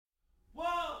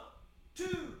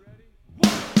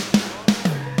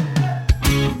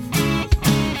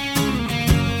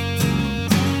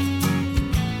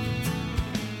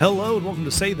Hello and welcome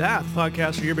to Say That, the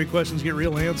podcast where your big questions get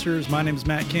real answers. My name is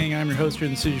Matt King. I'm your host here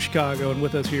in the city of Chicago, and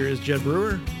with us here is Jed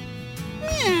Brewer.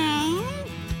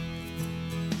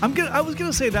 I was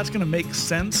gonna say that's gonna make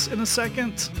sense in a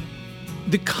second.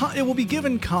 It will be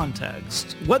given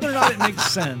context. Whether or not it makes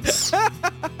sense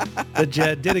that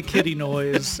Jed did a kitty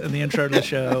noise in the intro to the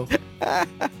show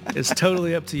is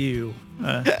totally up to you,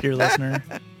 dear listener.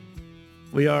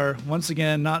 We are, once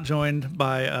again, not joined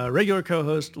by regular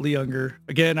co-host Lee Unger.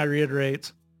 Again, I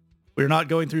reiterate, we're not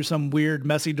going through some weird,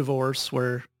 messy divorce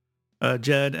where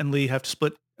Jed and Lee have to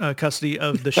split custody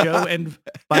of the show and,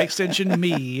 by extension,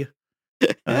 me.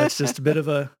 It's just a bit of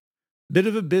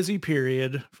a busy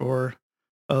period for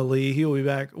Lee. He will be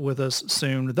back with us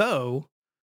soon, though.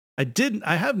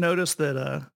 I have noticed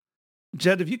that,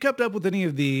 Jed, have you kept up with any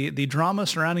of the drama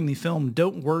surrounding the film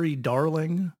Don't Worry,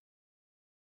 Darling?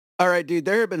 All right, dude,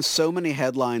 there have been so many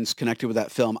headlines connected with that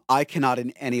film. I cannot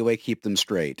in any way keep them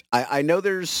straight. I know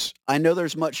there's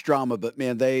much drama, but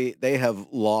man, they have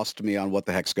lost me on what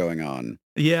the heck's going on.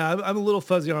 Yeah, I'm a little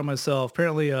fuzzy on myself.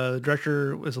 Apparently, the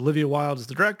director was Olivia Wilde as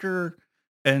the director,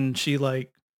 and she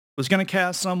was going to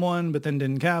cast someone, but then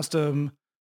didn't cast him.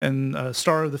 And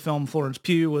star of the film, Florence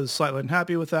Pugh, was slightly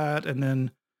unhappy with that. And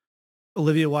then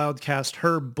Olivia Wilde cast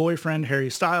her boyfriend, Harry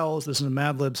Styles. This is a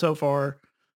Mad Lib so far.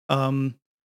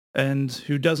 And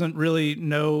who doesn't really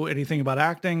know anything about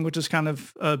acting, which has kind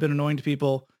of been annoying to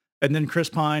people. And then Chris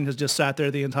Pine has just sat there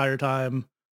the entire time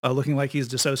looking like he's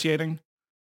dissociating.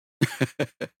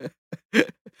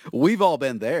 We've all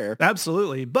been there.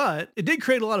 Absolutely. But it did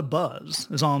create a lot of buzz,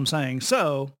 is all I'm saying.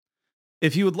 So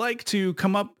if you,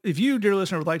 dear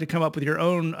listener, would like to come up with your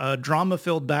own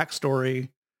drama-filled backstory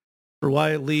for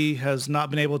why Lee has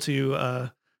not been able to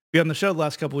be on the show the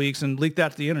last couple of weeks and leak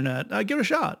that to the internet, give it a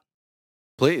shot.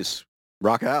 Please,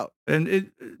 rock out.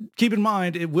 And keep in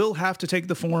mind, it will have to take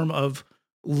the form of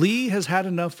Lee has had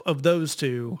enough of those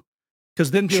two,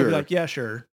 because then people will be like, yeah,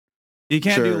 sure. You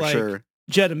can't do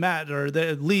Jed and Matt or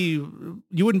Lee.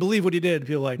 You wouldn't believe what he did.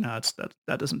 People are like, no,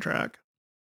 that doesn't track.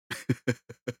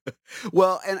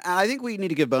 Well, and I think we need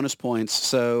to give bonus points.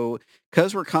 So,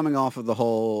 because we're coming off of the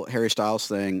whole Harry Styles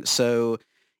thing. So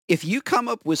if you come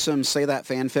up with some Say That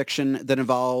fan fiction that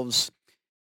involves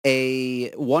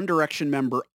a One Direction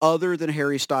member other than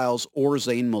Harry Styles or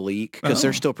Zayn Malik, because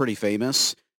they're still pretty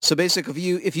famous. So basically,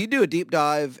 if you do a deep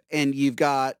dive and you've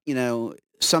got,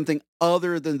 something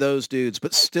other than those dudes,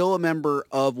 but still a member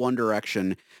of One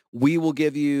Direction, we will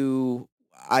give you,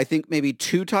 I think, maybe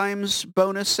 2 times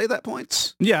bonus Say That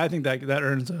points. Yeah, I think that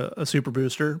earns a super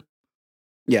booster.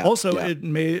 Yeah. Also, it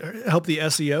may help the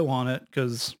SEO on it,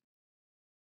 because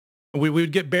we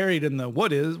would get buried in the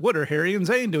what are Harry and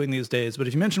Zayn doing these days? But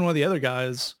if you mention one of the other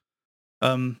guys,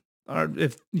 or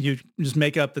if you just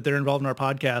make up that they're involved in our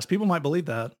podcast, people might believe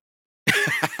that.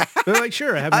 They're like,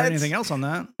 sure, I haven't heard anything else on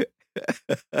that.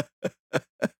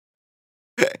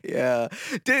 Yeah.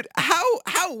 Dude,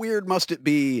 how weird must it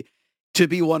be to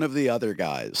be one of the other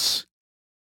guys?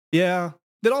 Yeah.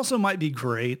 That also might be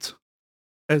great.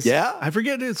 I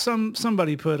forget, it's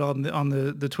somebody put on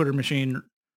the Twitter machine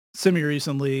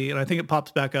semi-recently, and I think it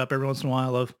pops back up every once in a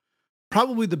while, of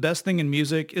probably the best thing in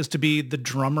music is to be the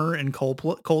drummer in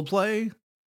Coldplay,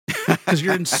 because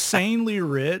you're insanely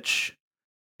rich,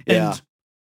 and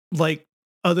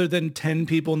other than 10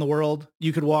 people in the world,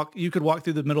 you could walk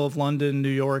through the middle of London, New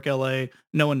York, LA,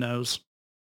 no one knows.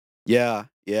 Yeah.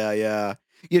 To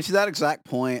that exact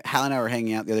point, Hal and I were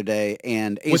hanging out the other day,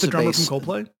 and Ace with the of drummer Base, from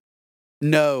Coldplay.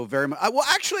 No, very much. Well,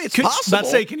 actually, it's possible.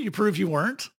 Let's say, can you prove you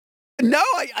weren't? No,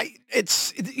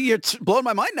 it's blown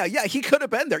my mind now. Yeah, he could have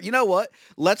been there. You know what?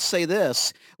 Let's say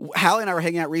this. Hallie and I were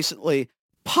hanging out recently,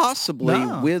 possibly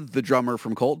with the drummer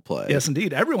from Coldplay. Yes,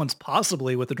 indeed. Everyone's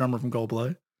possibly with the drummer from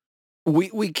Coldplay.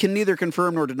 We can neither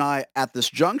confirm nor deny at this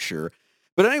juncture.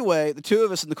 But anyway, the two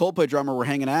of us and the Coldplay drummer were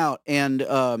hanging out, and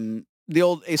the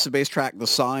old Ace of Base track, The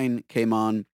Sign, came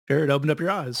on. Sure, it opened up your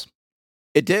eyes.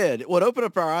 It did. Well, it opened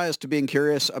up our eyes to being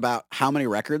curious about how many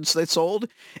records they sold.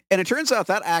 And it turns out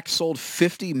that act sold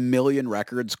 50 million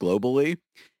records globally.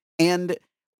 And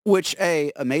which,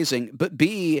 A, amazing. But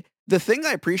B, the thing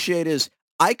I appreciate is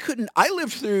I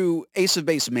lived through Ace of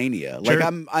Base mania. Sure.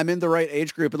 I'm in the right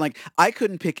age group. And I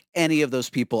couldn't pick any of those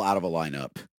people out of a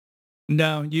lineup.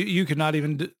 No, you could not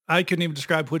even, I couldn't even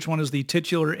describe which one is the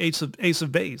titular Ace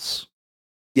of Base.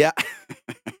 Yeah.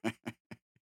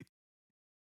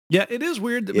 Yeah, it is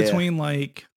weird that between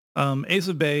Ace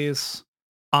of Base,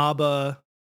 ABBA,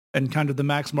 and kind of the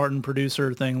Max Martin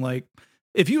producer thing,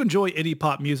 if you enjoy indie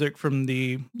pop music from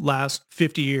the last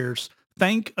 50 years,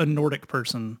 thank a Nordic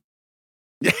person.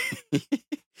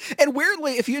 And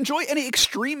weirdly, if you enjoy any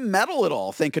extreme metal at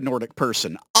all, think a Nordic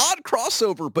person. Odd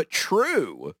crossover, but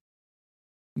true.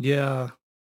 Yeah.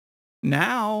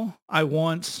 Now I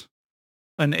want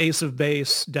an Ace of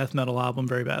Base death metal album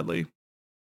very badly.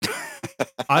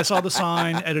 I saw the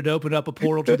sign and it opened up a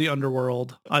portal to the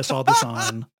underworld. I saw the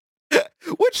sign.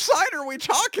 Which sign are we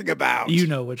talking about? You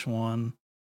know which one.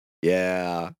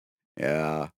 Yeah.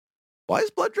 Yeah. Why is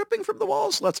blood dripping from the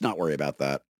walls? Let's not worry about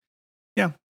that.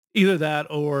 Yeah. Either that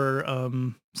or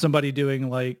somebody doing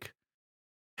like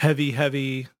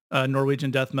heavy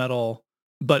Norwegian death metal,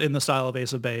 but in the style of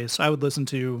Ace of Base. I would listen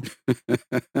to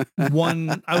one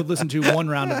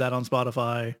round of that on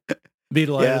Spotify, be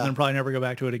delighted, and then probably never go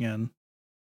back to it again.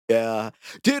 Yeah.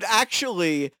 Dude,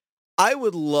 actually, I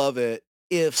would love it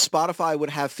if Spotify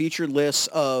would have featured lists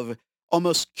of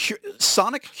almost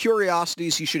sonic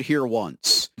curiosities you should hear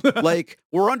once. Like,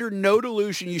 we're under no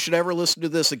delusion you should ever listen to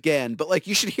this again, but like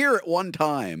you should hear it one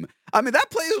time. I mean, that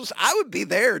place I would be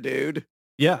there, dude.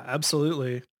 Yeah,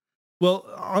 absolutely. Well,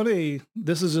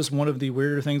 this is just one of the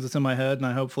weirder things that's in my head, and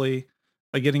I hopefully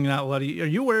getting it out a lot. Are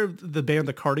you aware of the band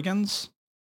The Cardigans?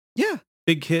 Yeah.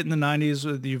 Big hit in the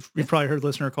 90s. You've probably heard a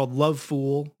listener called Love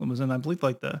Fool. It was in, I believe,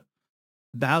 like the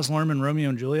Baz Luhrmann Romeo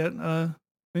and Juliet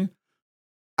thing.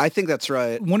 I think that's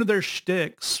right. One of their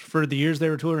shticks for the years they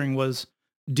were touring was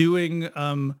doing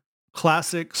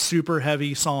classic, super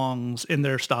heavy songs in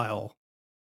their style.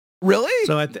 Really?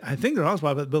 So I think they're honest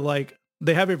about it, but like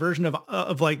they have a version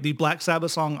of like the Black Sabbath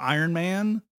song Iron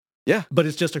Man. Yeah. But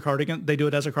it's just a Cardigan. They do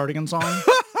it as a Cardigan song.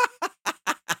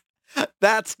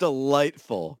 That's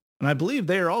delightful. And I believe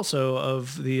they are also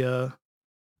of the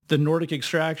Nordic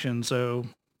extraction. So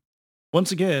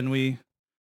once again,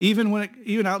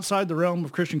 even outside the realm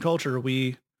of Christian culture,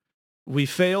 we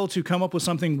fail to come up with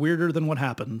something weirder than what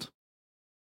happened.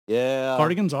 Yeah.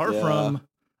 Cardigans are from,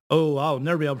 I'll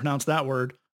never be able to pronounce that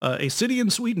word, a city in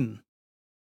Sweden.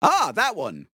 Ah, that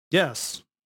one. Yes.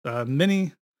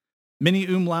 Many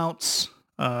umlauts.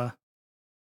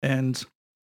 And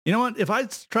you know what? If I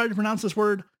tried to pronounce this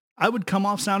word, I would come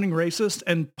off sounding racist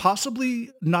and possibly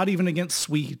not even against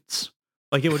Swedes.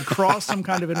 Like it would cross some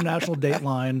kind of international date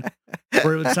line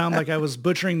where it would sound like I was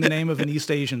butchering the name of an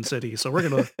East Asian city. So we're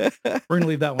gonna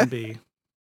leave that one be.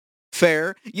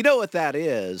 Fair. You know what that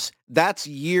is? That's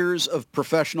years of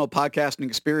professional podcasting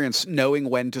experience knowing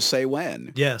when to say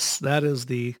when. Yes, that is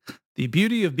the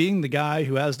beauty of being the guy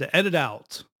who has to edit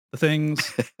out the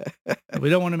things that we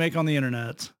don't want to make on the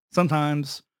internet.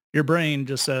 Sometimes your brain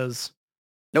just says,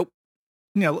 nope.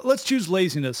 Yeah, let's choose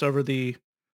laziness over the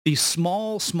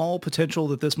small potential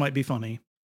that this might be funny.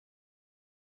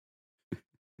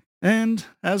 And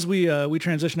as we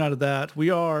transition out of that, we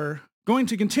are going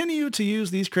to continue to use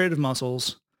these creative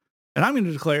muscles. And I'm going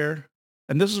to declare,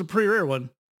 and this is a pretty rare one,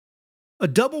 a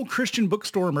double Christian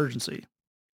bookstore emergency.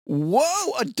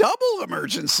 Whoa, a double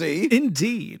emergency?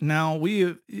 Indeed. Now,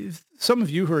 some of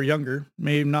you who are younger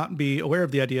may not be aware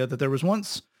of the idea that there was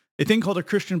once a thing called a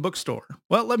Christian bookstore.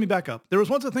 Well, let me back up. There was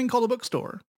once a thing called a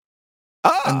bookstore.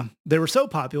 And they were so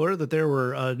popular that there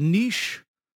were niche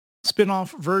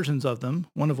spin-off versions of them,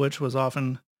 one of which was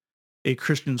often a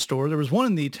Christian store. There was one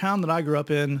in the town that I grew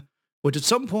up in, which at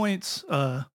some point,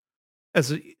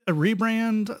 as a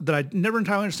rebrand that I never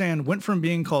entirely understand, went from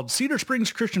being called Cedar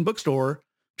Springs Christian Bookstore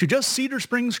to just Cedar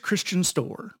Springs Christian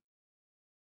Store.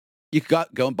 You could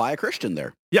go and buy a Christian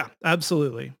there. Yeah,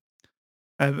 absolutely.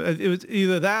 It was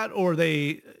either that or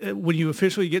when you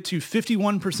officially get to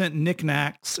 51%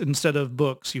 knickknacks instead of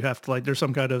books, you have to there's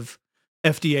some kind of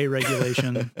FDA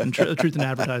regulation and truth in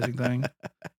advertising thing.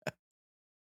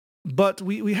 But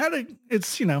we had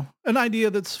an idea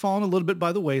that's fallen a little bit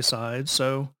by the wayside.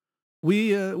 So we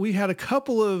had a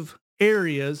couple of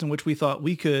areas in which we thought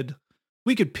we could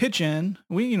pitch in.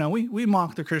 We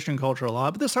mock the Christian culture a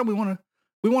lot, but this time we want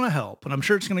to help, and I'm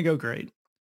sure it's going to go great.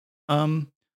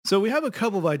 So we have a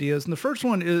couple of ideas, and the first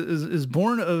one is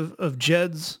born of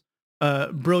Jed's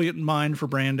brilliant mind for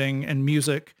branding and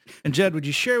music. And Jed, would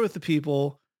you share with the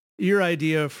people your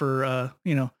idea for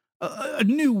a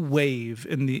new wave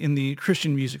in the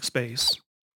Christian music space?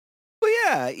 Well,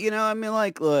 yeah,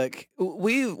 look,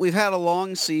 we've had a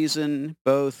long season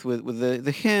both with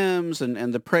the hymns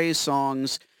and the praise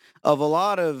songs of a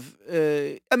lot of,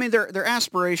 they're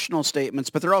aspirational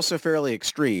statements, but they're also fairly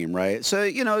extreme, right? So,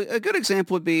 a good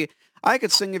example would be, I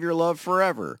could sing of your love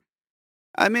forever.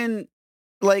 I mean,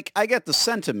 I get the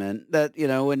sentiment that,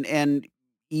 and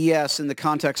yes, in the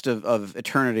context of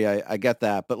eternity, I get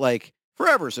that, but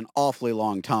forever is an awfully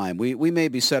long time. We may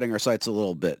be setting our sights a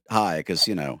little bit high because,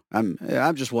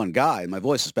 I'm just one guy and my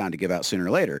voice is bound to give out sooner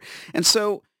or later. And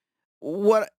so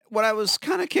what what I was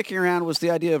kind of kicking around was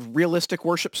the idea of realistic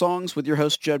worship songs with your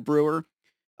host, Jed Brewer.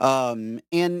 And,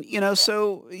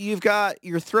 so you've got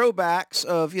your throwbacks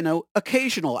of,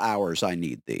 occasional hours I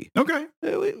need thee. Okay.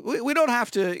 We don't have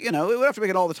to, we don't have to make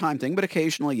it all the time thing, but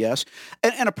occasionally, yes.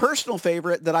 And a personal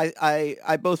favorite that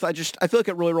I feel like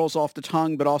it really rolls off the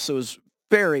tongue, but also is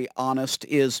very honest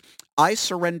is I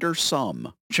surrender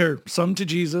some. Sure. Some to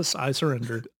Jesus, I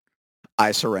surrender.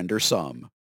 I surrender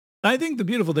some. I think the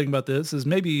beautiful thing about this is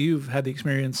maybe you've had the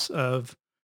experience of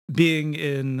being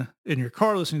in your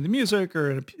car listening to music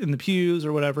or in the pews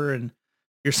or whatever, and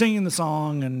you're singing the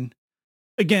song. And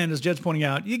again, as Jed's pointing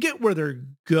out, you get where they're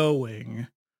going,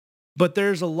 but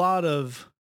there's a lot of,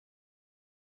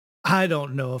 I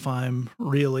don't know if I'm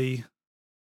really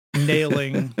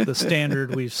nailing the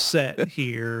standard we've set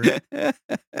here.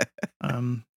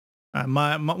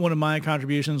 One of my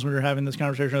contributions when we were having this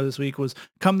conversation this week was,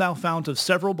 "Come thou fount of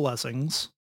several blessings."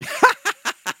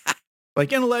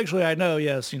 Like intellectually, I know,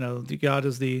 yes, God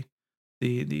is the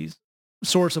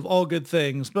source of all good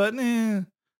things, but I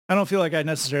don't feel like I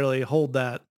necessarily hold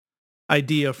that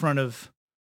idea front of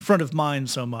mind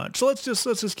so much. So let's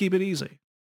just keep it easy.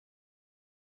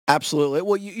 Absolutely.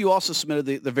 Well, you also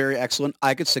submitted the very excellent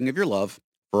 "I Could Sing of Your Love"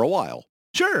 for a while.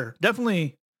 Sure,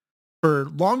 definitely for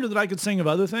longer than I could sing of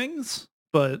other things,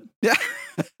 but yeah,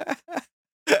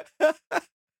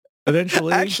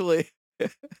 eventually, actually.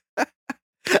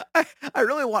 I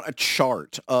really want a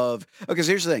chart of, okay, so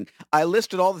here's the thing. I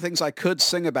listed all the things I could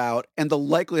sing about and the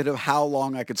likelihood of how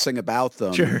long I could sing about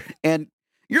them. Sure. And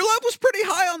Your Love was pretty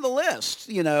high on the list,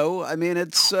 I mean,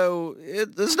 it's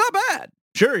not bad.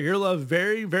 Sure, Your Love,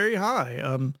 very, very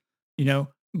high.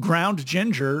 Ground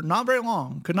Ginger, not very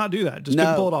long. Could not do that. Just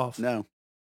couldn't pull it off. No.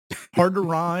 Hard to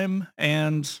rhyme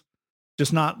and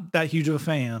just not that huge of a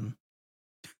fan.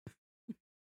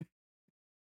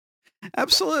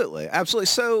 Absolutely. Absolutely.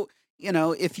 So,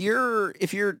 if you're,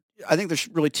 I think there's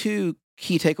really two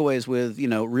key takeaways with,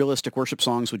 realistic worship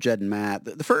songs with Jed and Matt.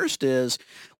 The first is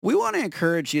we want to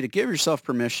encourage you to give yourself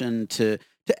permission to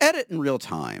edit in real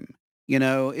time.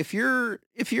 If you're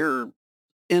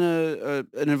in an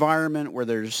environment where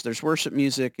there's worship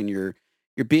music and you're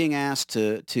being asked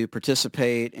to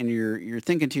participate and you're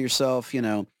thinking to yourself,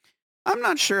 I'm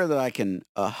not sure that I can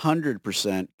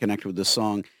 100% connect with this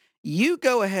song. You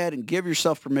go ahead and give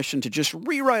yourself permission to just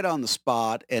rewrite on the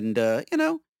spot and,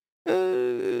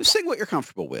 sing what you're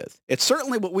comfortable with. It's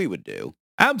certainly what we would do.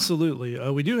 Absolutely.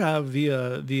 We do have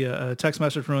via text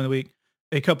message from the week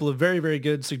a couple of very, very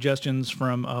good suggestions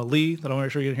from Lee that I want to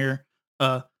make sure you can hear.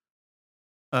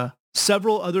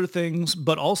 Several other things,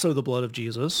 but also the blood of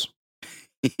Jesus.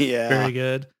 Yeah. Very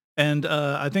good. And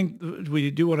I think we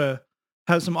do want to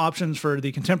have some options for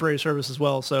the contemporary service as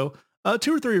well. So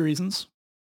 2 or 3 reasons.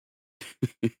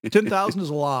 10,000 is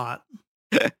a lot.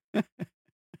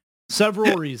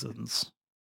 Several reasons.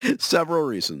 Several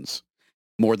reasons.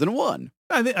 More than one.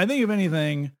 I think if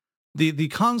anything, the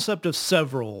concept of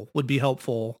several would be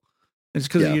helpful. It's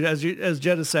because as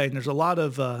Jed is saying, there's a lot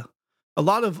of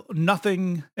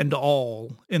nothing and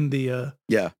all in the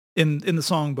in the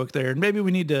songbook there. And maybe we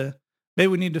need to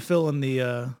fill in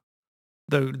the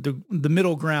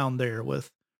middle ground there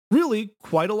with really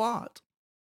quite a lot.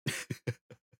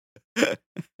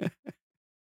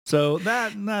 So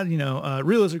that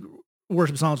realistic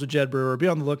worship songs with Jed Brewer, be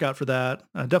on the lookout for that.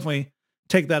 Definitely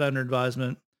take that under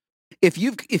advisement. If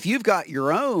you've got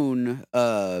your own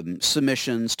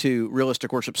submissions to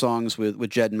realistic worship songs with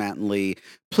Jed, Matt, and Lee,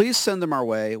 please send them our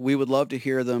way. We would love to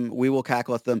hear them. We will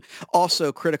cackle at them.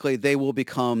 Also, critically, they will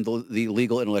become the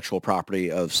legal intellectual property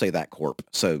of Say That Corp.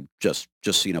 So just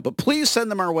so you know, but please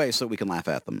send them our way so we can laugh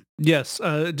at them. Yes,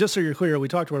 just so you're clear, we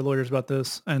talked to our lawyers about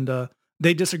this, and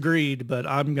they disagreed, but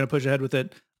I'm going to push ahead with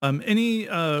it. Any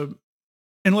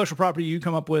intellectual property you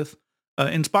come up with,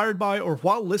 inspired by or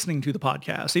while listening to the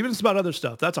podcast, even if it's about other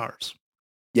stuff, that's ours.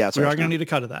 Yeah, we are going to need a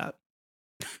cut of that.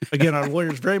 Again, our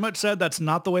lawyers very much said that's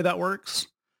not the way that works.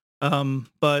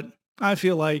 But I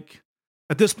feel like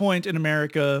at this point in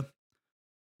America,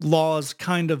 law is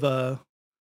kind of a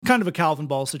Calvin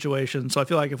ball situation. So I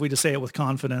feel like if we just say it with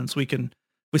confidence, we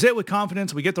say it with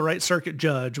confidence, we get the right circuit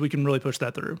judge, we can really push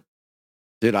that through.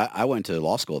 Dude, I went to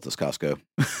law school at this Costco.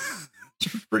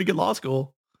 It's pretty good law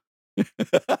school.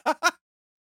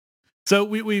 So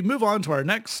we move on to our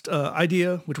next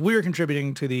idea, which we are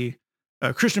contributing to the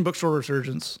Christian bookstore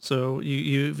resurgence. So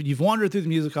you've wandered through the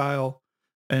music aisle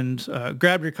and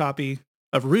grabbed your copy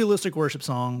of Realistic Worship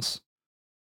Songs.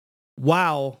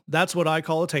 Wow, that's what I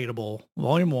call attainable,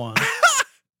 Volume 1.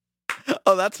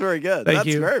 Oh, that's very good. Thank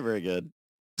you. Very, very good.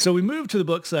 So we moved to the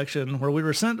book section where we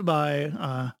were sent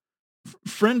by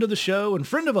friend of the show and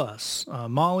friend of us,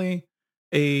 Molly,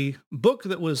 a book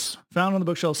that was found on the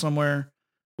bookshelf somewhere,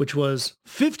 which was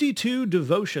 52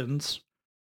 devotions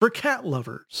for cat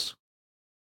lovers.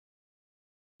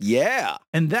 Yeah.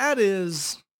 And that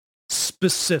is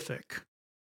specific.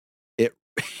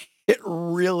 It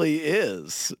really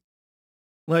is.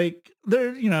 Like,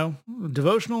 there,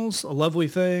 devotionals, a lovely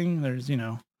thing. There's,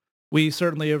 we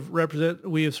certainly have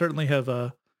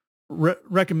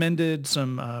recommended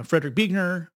some Frederick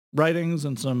Buechner writings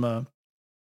and some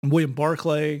William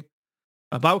Barclay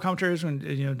Bible commentaries.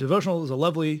 And, devotional is a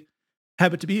lovely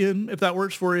habit to be in if that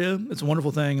works for you. It's a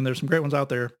wonderful thing, and there's some great ones out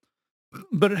there.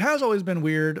 But it has always been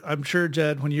weird. I'm sure,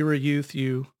 Jed, when you were a youth,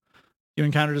 you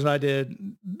encountered, as I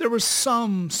did, there was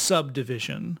some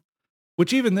subdivision,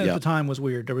 which even then at the time was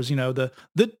weird. There was, the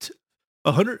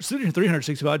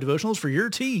 365 devotionals for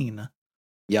your teen.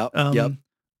 Yep.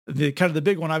 The kind of the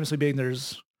big one, obviously, being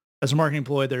there's, as a marketing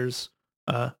ploy, there's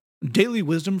daily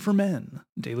wisdom for men,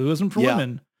 daily wisdom for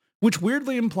women, which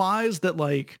weirdly implies that,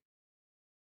 like,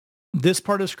 this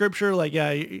part of scripture, like,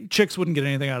 chicks wouldn't get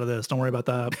anything out of this. Don't worry about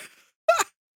that.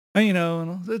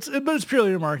 And, but it's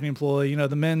purely a marketing ploy.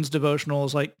 The men's devotional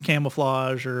is like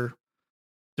camouflage, or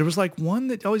there was like one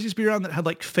that always used to be around that had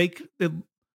like it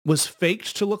was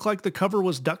faked to look like the cover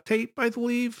was duct tape, I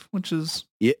believe, which is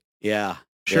yeah.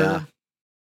 Sure. Yeah.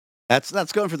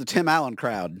 That's going for the Tim Allen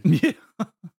crowd. Yeah.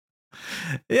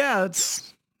 Yeah,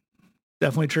 it's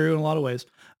definitely true in a lot of ways.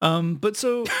 But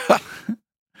so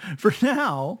for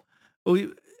now,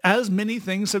 as many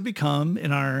things have become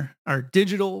in our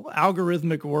digital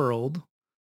algorithmic world,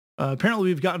 apparently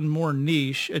we've gotten more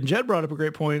niche. And Jed brought up a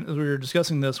great point as we were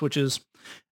discussing this, which is,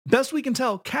 best we can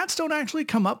tell, cats don't actually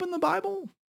come up in the Bible.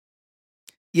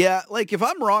 Yeah, like, if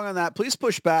I'm wrong on that, please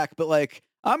push back. But, like,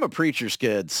 I'm a preacher's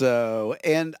kid,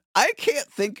 and I can't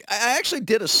think, I actually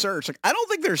did a search. Like, I don't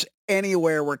think there's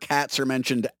anywhere where cats are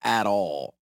mentioned at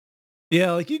all.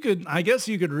 Yeah, like I guess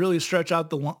you could really stretch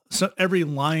out every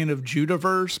line of Judah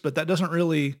verse, but that doesn't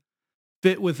really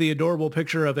fit with the adorable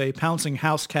picture of a pouncing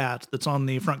house cat that's on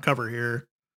the front cover here.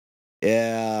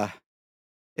 Yeah.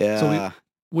 So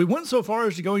we went so far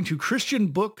as to going to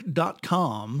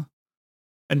christianbook.com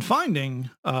and finding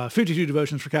 52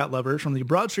 devotions for cat lovers from the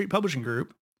Broad Street Publishing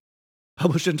Group,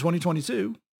 published in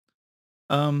 2022.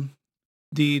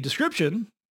 The description,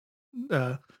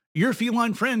 your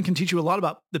feline friend can teach you a lot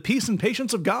about the peace and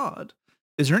patience of God.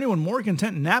 Is there anyone more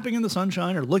content napping in the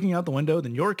sunshine or looking out the window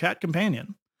than your cat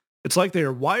companion? It's like they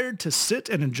are wired to sit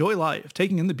and enjoy life,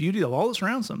 taking in the beauty of all that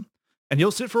surrounds them. And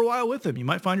you'll sit for a while with them. You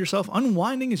might find yourself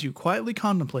unwinding as you quietly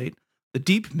contemplate the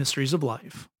deep mysteries of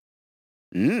life.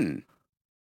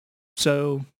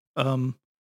 So,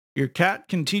 your cat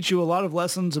can teach you a lot of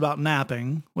lessons about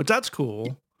napping, which that's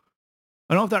cool.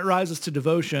 I don't know if that rises to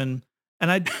devotion. And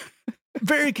I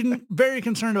very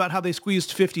concerned about how they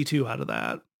squeezed 52 out of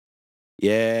that.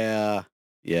 Yeah.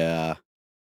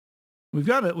 We've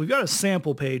got a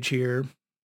sample page here.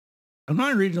 I'm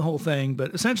not reading the whole thing,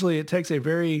 but essentially it takes a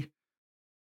very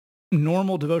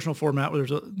normal devotional format where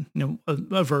there's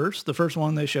a verse. The first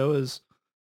one they show is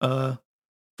 1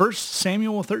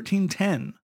 Samuel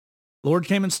 13:10. Lord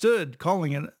came and stood,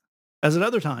 calling it as at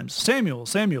other times, Samuel,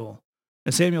 Samuel.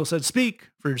 And Samuel said, speak,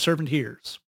 for your servant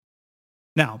hears.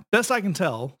 Now, best I can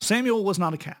tell, Samuel was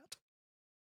not a cat.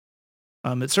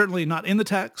 It's certainly not in the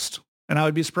text, and I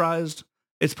would be surprised.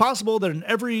 It's possible that in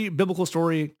every biblical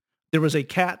story, there was a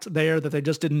cat there that they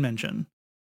just didn't mention.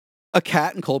 A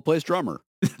cat and Coldplay's drummer.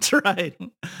 That's right.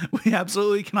 We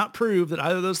absolutely cannot prove that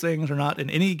either of those things are not in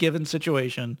any given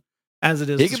situation as it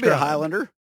is He could be a described. Highlander.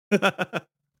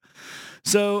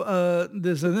 So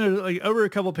there's like over a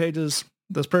couple pages,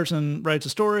 this person writes a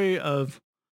story of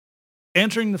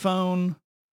answering the phone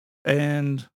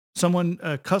and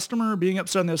a customer being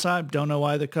upset on the other side. Don't know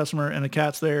why the customer and the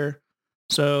cat's there.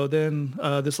 So then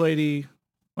this lady,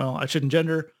 well, I shouldn't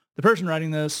gender, the person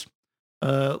writing this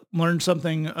learned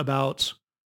something about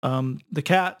the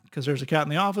cat, because there's a cat in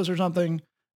the office or something.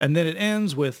 And then it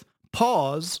ends with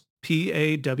pause,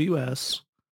 P-A-W-S,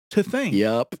 to think.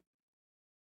 Yep.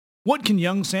 What can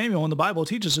young Samuel in the Bible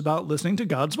teach us about listening to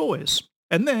God's voice?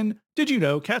 And then, did you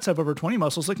know cats have over 20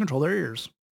 muscles that control their ears?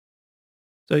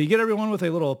 So you get everyone with a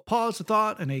little pause to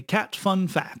thought and a cat fun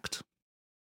fact.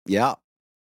 Yeah.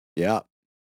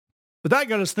 But that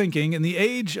got us thinking, in the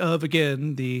age of,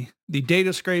 again, the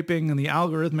data scraping and the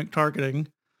algorithmic targeting,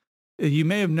 you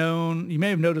may have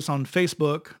noticed on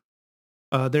Facebook,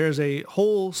 there's a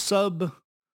whole sub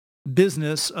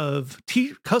business of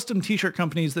custom t-shirt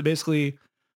companies that basically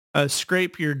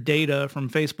scrape your data from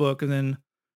Facebook and then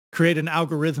create an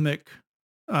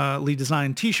algorithmically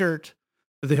designed t-shirt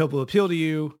that they hope will appeal to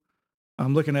you.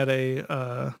 I'm looking at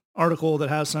a article that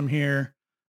has some here.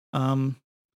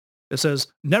 It says,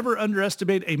 never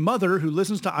underestimate a mother who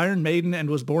listens to Iron Maiden and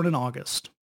was born in August.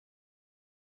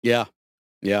 Yeah.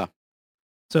 Yeah.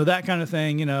 So that kind of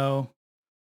thing,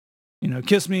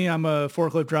 Kiss Me, I'm a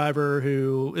forklift driver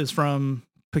who is from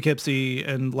Poughkeepsie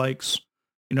and likes,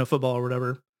 football or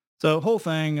whatever. So whole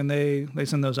thing, and they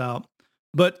send those out.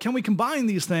 But can we combine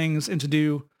these things into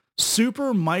do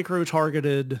super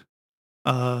micro-targeted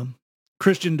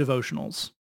Christian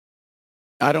devotionals?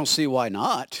 I don't see why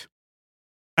not.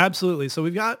 Absolutely. So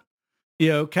we've got,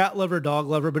 cat lover, dog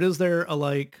lover, but is there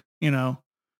a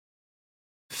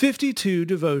 52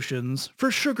 devotions for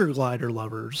sugar glider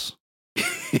lovers?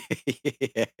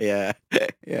 Yeah.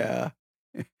 Yeah.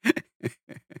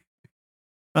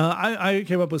 I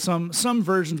came up with some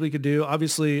versions we could do.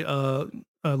 Obviously,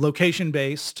 location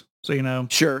based. So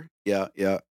Sure. Yeah.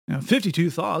 Yeah.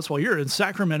 52 thoughts while you're in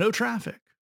Sacramento traffic.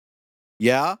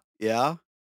 Yeah. Yeah.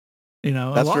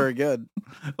 That's very good.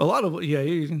 A lot of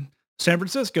San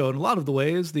Francisco, in a lot of the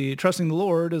ways, the trusting the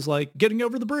Lord is like getting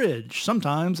over the bridge.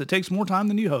 Sometimes it takes more time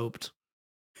than you hoped.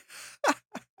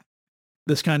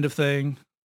 This kind of thing.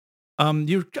 I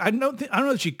don't know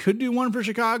that you could do one for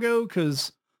Chicago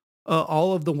because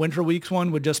all of the winter weeks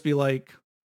one would just be like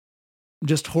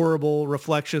just horrible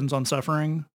reflections on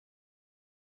suffering.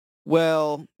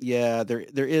 Well, yeah, there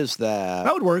is that.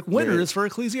 That would work. Winter is for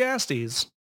Ecclesiastes.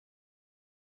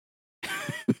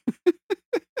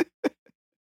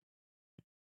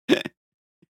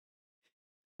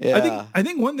 Yeah. I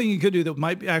think one thing you could do that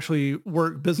might actually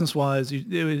work business wise,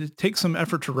 it would take some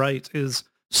effort to write, is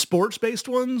sports based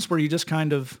ones where you just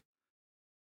kind of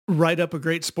write up a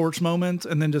great sports moment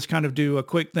and then just kind of do a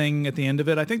quick thing at the end of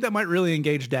it. I think that might really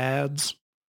engage dads.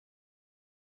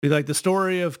 Be like the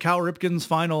story of Cal Ripken's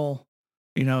final,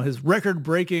 his record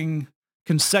breaking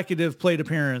consecutive plate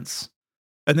appearance.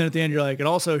 And then at the end, you're like, and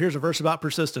also here's a verse about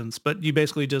persistence, but you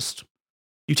basically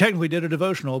you technically did a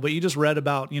devotional, but you just read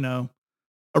about,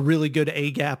 a really good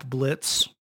A-gap blitz.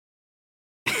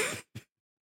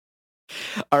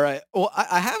 All right. Well,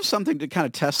 I have something to kind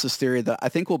of test this theory that I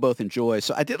think we'll both enjoy.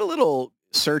 So I did a little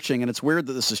searching, and it's weird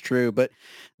that this is true, but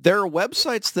there are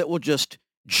websites that will just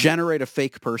generate a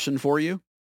fake person for you.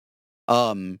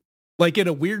 Like in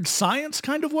a weird science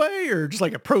kind of way, or just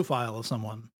like a profile of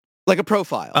someone? Like a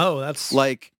profile. Oh, that's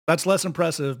less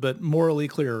impressive, but morally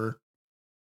clearer.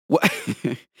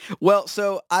 Well,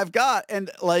 so I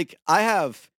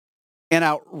have an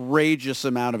outrageous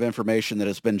amount of information that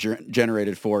has been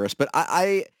generated for us, but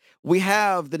we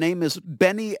have, the name is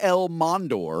Benny L.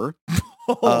 Mondor.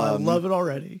 I love it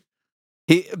already.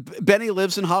 Benny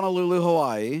lives in Honolulu,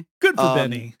 Hawaii. Good for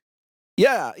Benny.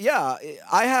 Yeah.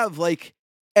 I have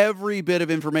every bit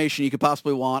of information you could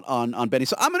possibly want on Benny.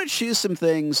 So I'm going to choose some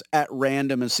things at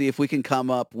random and see if we can come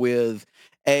up with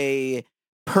a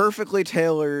perfectly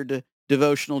tailored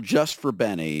devotional just for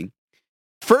Benny.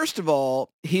 First of all,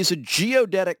 he's a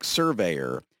geodetic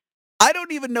surveyor. I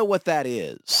don't even know what that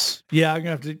is. Yeah, I'm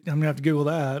gonna have to Google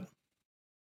that.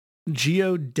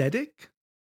 Geodetic?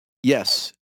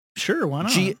 Yes. Sure, why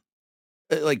not?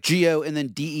 Like geo and then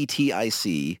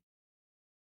DETIC.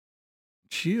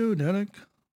 Geodetic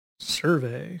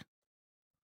survey.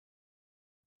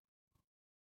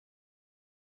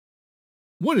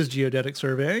 What is geodetic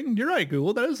surveying? You're right,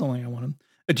 Google. That is the only I wanted.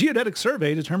 A geodetic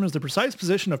survey determines the precise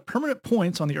position of permanent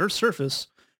points on the Earth's surface,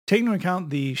 taking into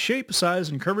account the shape, size,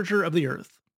 and curvature of the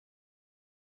Earth.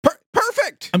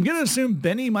 Perfect! I'm going to assume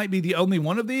Benny might be the only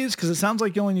one of these because it sounds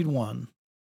like you only need one.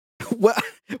 Well,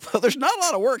 there's not a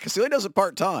lot of work because he only does it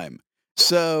part-time.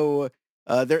 So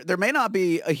there may not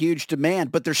be a huge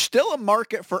demand, but there's still a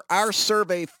market for our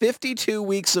survey, 52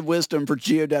 Weeks of Wisdom for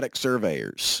Geodetic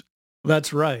Surveyors.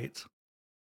 That's right.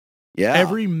 Yeah.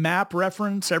 Every map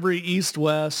reference, every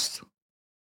east-west,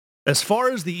 as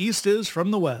far as the east is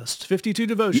from the west, 52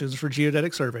 devotions for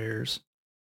geodetic surveyors.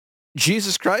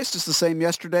 Jesus Christ is the same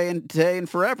yesterday and today and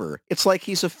forever. It's like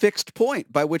he's a fixed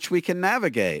point by which we can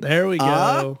navigate. There we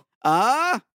go.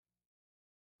 Yeah.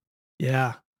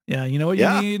 You know what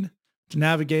you need to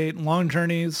navigate long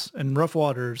journeys and rough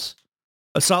waters?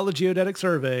 A solid geodetic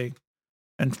survey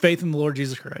and faith in the Lord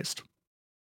Jesus Christ.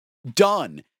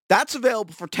 Done. That's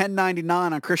available for $10.99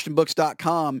 on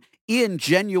christianbooks.com in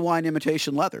genuine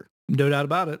imitation leather. No doubt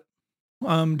about it.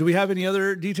 Do we have any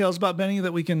other details about Benny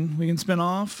that we can spin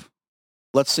off?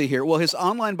 Let's see here. Well, his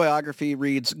online biography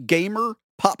reads, gamer,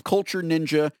 pop culture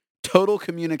ninja, total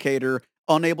communicator,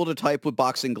 unable to type with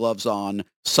boxing gloves on,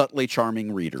 subtly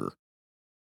charming reader.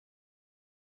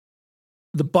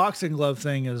 The boxing glove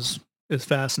thing is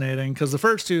fascinating because the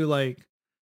first two,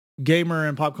 gamer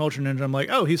and pop culture ninja, I'm like,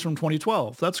 oh, he's from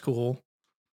 2012. That's cool.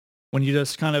 When you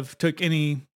just kind of took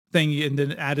anything and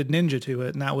then added ninja to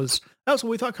it, and that was what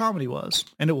we thought comedy was,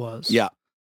 and it was. Yeah.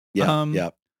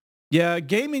 Yeah,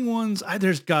 gaming ones.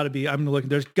 There's got to be. I'm looking.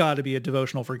 There's got to be a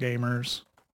devotional for gamers.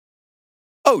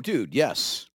 Oh, dude,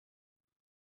 yes.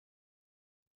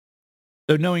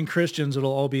 Though knowing Christians,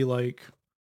 it'll all be like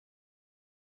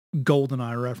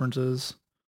GoldenEye references.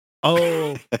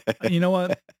 Oh, you know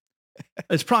what?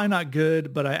 It's probably not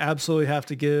good, but I absolutely have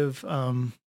to give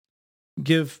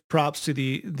props to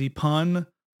the pun.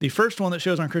 The first one that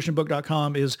shows on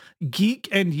ChristianBook.com is "Geek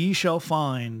and ye shall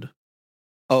find."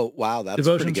 Oh, wow, that's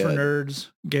Devotions pretty good. for nerds,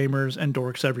 gamers, and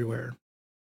dorks everywhere.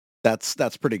 That's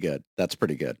pretty good. That's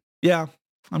pretty good. Yeah,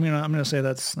 I'm gonna say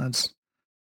that's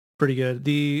pretty good.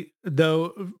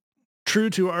 Though true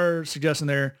to our suggestion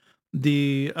there,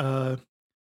 the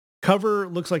cover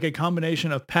looks like a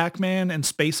combination of Pac-Man and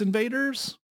Space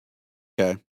Invaders.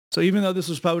 Okay. So even though this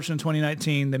was published in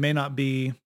 2019, they may not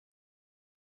be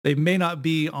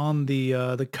on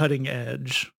the cutting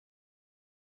edge.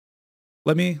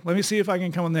 Let me see if I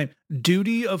can come with the name.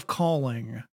 Duty of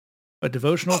Calling, a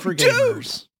devotional for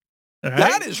gamers. Right?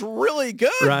 That is really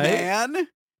good, right? Man.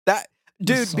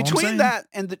 Dude, between that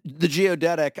and the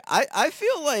Geodetic, I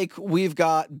feel like we've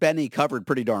got Benny covered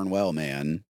pretty darn well,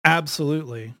 man.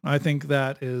 Absolutely. I think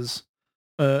that is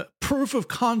proof of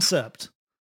concept,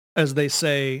 as they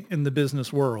say in the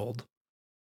business world.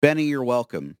 Benny, you're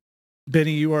welcome.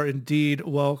 Benny, you are indeed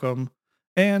welcome.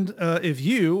 And if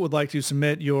you would like to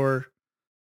submit your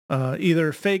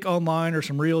either fake online or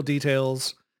some real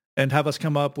details and have us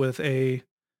come up with a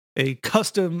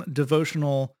custom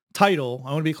devotional title,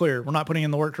 I want to be clear, we're not putting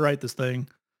in the work to write this thing.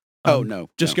 No.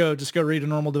 Just go read a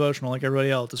normal devotional like everybody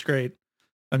else. It's great.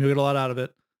 You'll get a lot out of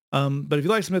it. But if you'd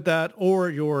like to submit that or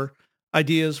your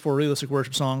ideas for realistic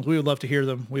worship songs, we would love to hear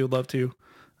them. We would love to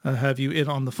have you in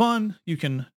on the fun. You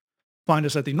can find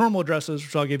us at the normal addresses,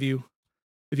 which I'll give you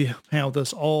if you hang out with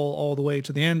us all the way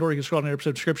to the end, or you can scroll down the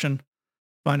episode description,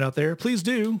 find out there. Please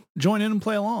do join in and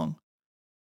play along.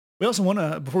 We also want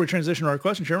to, before we transition to our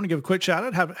question share, I want to give a quick shout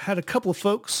out. Have had a couple of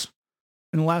folks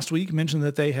in the last week mention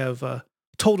that they have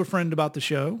told a friend about the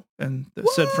show, and that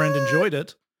said friend enjoyed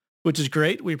it, which is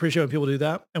great. We appreciate when people do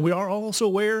that. And we are also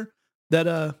aware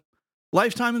that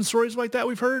lifetime and stories like that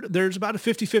we've heard, there's about a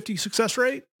 50-50 success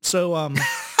rate. So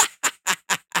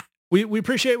we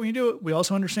appreciate when you do it. We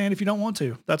also understand if you don't want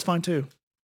to. That's fine too.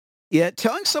 Yeah,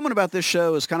 telling someone about this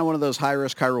show is kind of one of those high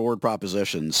risk, high reward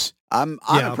propositions. I'm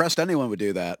impressed anyone would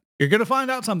do that. You're going to find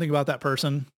out something about that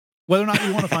person, whether or not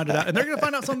you want to find it out, and they're going to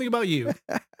find out something about you.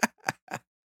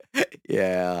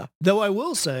 Yeah. Though I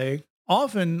will say,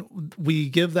 often we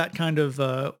give that kind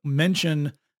of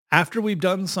mention after we've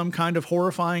done some kind of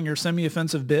horrifying or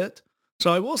semi-offensive bit.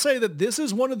 So I will say that this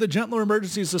is one of the gentler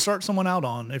emergencies to start someone out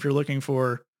on if you're looking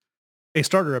for a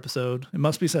starter episode. It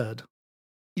must be said.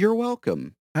 You're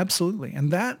welcome. Absolutely. And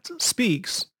that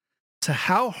speaks to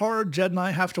how hard Jed and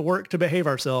I have to work to behave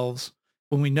ourselves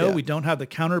when we know we don't have the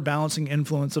counterbalancing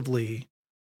influence of Lee.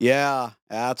 Yeah,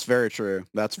 that's very true.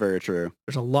 That's very true.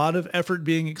 There's a lot of effort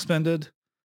being expended.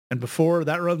 And before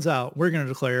that runs out, we're going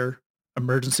to declare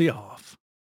emergency off.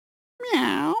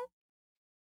 Meow.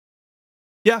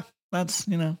 Yeah, that's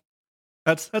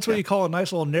what you call a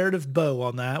nice little narrative bow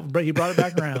on that. But he brought it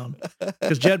back around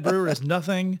because Jed Brewer is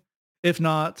nothing if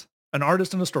not an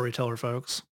artist and a storyteller,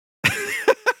 folks.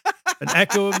 An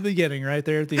echo of the beginning right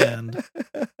there at the end.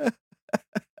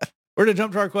 We're going to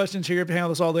jump to our questions here. If you hang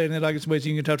with us all day, and I get some ways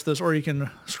you can touch this, or you can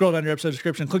scroll down your episode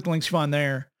description, click the links you find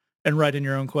there, and write in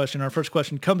your own question. Our first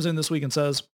question comes in this week and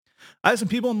says, I have some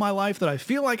people in my life that I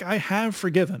feel like I have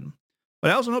forgiven,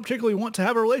 but I also don't particularly want to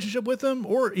have a relationship with them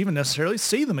or even necessarily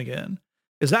see them again.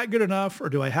 Is that good enough, or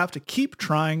do I have to keep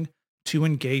trying to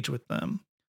engage with them?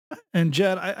 And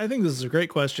Jed, I think this is a great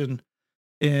question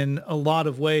in a lot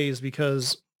of ways,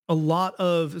 because a lot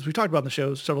of, as we talked about in the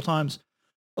show several times,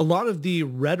 a lot of the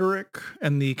rhetoric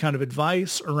and the kind of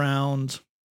advice around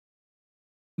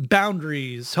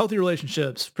boundaries, healthy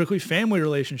relationships, particularly family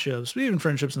relationships, even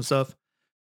friendships and stuff,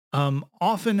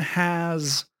 often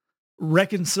has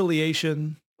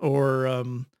reconciliation or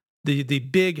the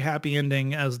big happy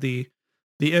ending as the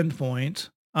end point.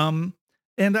 And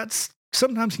that's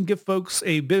sometimes can give folks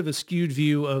a bit of a skewed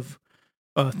view of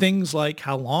things like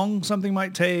how long something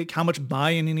might take, how much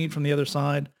buy-in you need from the other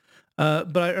side.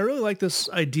 But I really like this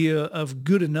idea of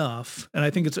good enough, and I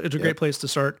think it's a great place to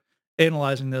start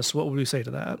analyzing this. What would we say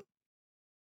to that?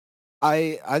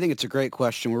 I think it's a great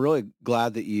question. We're really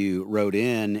glad that you wrote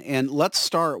in, and let's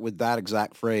start with that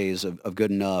exact phrase of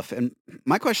good enough. And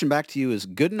my question back to you is,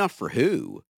 good enough for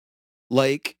who?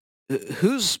 Like,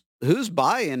 who's whose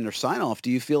buy-in or sign-off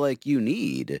do you feel like you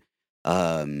need?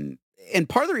 And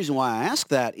part of the reason why I ask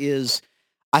that is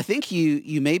I think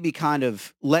you may be kind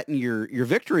of letting your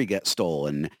victory get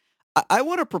stolen. I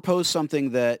want to propose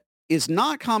something that is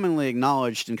not commonly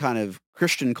acknowledged in kind of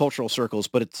Christian cultural circles,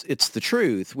 but it's the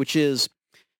truth, which is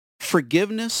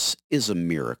forgiveness is a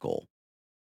miracle.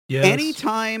 Yes.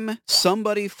 Anytime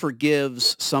somebody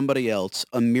forgives somebody else,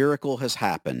 a miracle has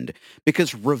happened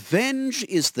because revenge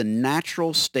is the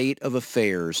natural state of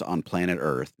affairs on planet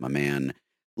Earth, my man.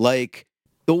 Like,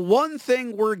 the one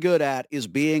thing we're good at is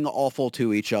being awful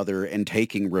to each other and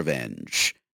taking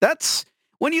revenge. That's,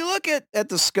 when you look at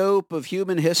the scope of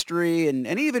human history and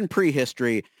even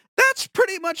prehistory, that's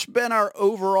pretty much been our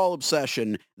overall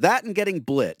obsession, that and getting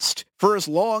blitzed, for as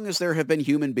long as there have been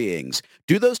human beings.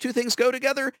 Do those two things go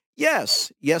together?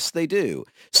 Yes. Yes, they do.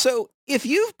 So if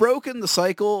you've broken the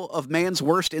cycle of man's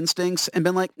worst instincts and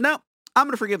been like, no, I'm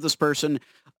going to forgive this person,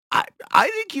 I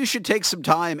think you should take some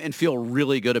time and feel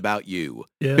really good about you.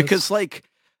 Yes. Because, like,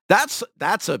 that's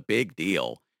a big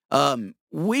deal.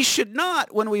 We should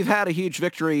not, when we've had a huge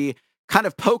victory, kind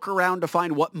of poke around to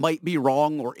find what might be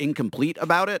wrong or incomplete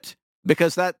about it,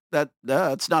 because that's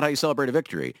not how you celebrate a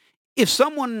victory. If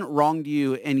someone wronged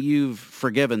you and you've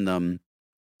forgiven them,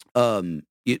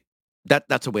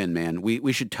 that's a win, man.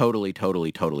 We should totally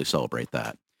celebrate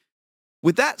that.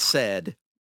 With that said,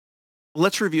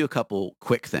 let's review a couple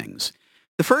quick things.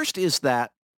 The first is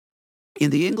that in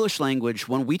the English language,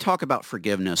 when we talk about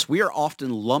forgiveness, we are often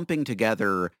lumping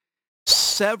together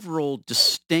several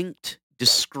distinct,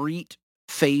 discrete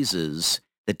phases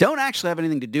that don't actually have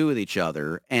anything to do with each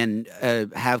other and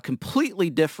have completely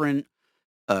different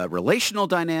relational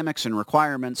dynamics and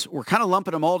requirements. We're kind of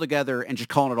lumping them all together and just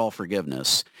calling it all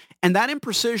forgiveness. And that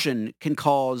imprecision can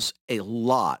cause a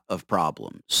lot of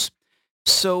problems.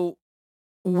 So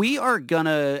we are going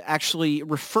to actually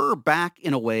refer back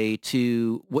in a way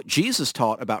to what Jesus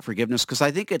taught about forgiveness, because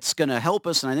I think it's going to help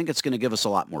us and I think it's going to give us a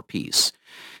lot more peace.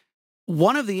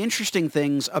 One of the interesting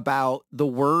things about the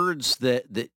words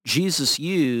that Jesus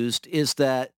used is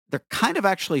that they're kind of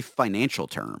actually financial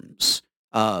terms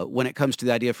when it comes to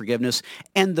the idea of forgiveness.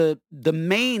 And the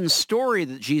main story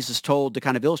that Jesus told to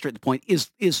kind of illustrate the point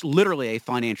is literally a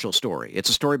financial story.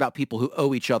 It's a story about people who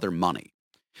owe each other money.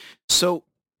 So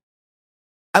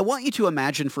I want you to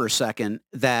imagine for a second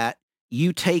that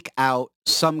you take out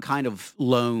some kind of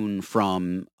loan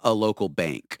from a local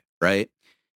bank, right?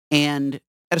 And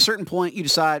at a certain point, you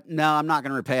decide, no, I'm not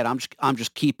going to repay it. I'm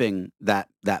just keeping that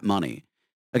money.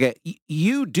 Okay,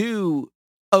 you do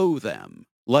owe them.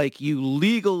 Like, you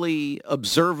legally,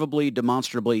 observably,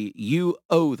 demonstrably, you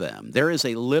owe them. There is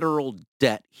a literal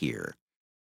debt here.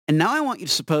 And now I want you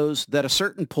to suppose that at a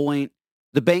certain point,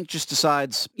 the bank just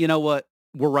decides, you know what,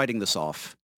 we're writing this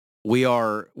off. We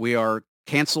are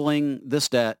canceling this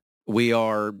debt. We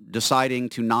are deciding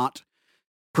to not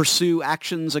pursue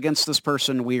actions against this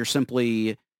person. We are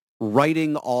simply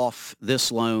writing off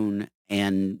this loan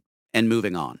and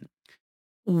moving on.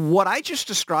 What I just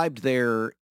described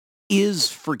there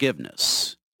is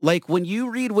forgiveness. Like, when you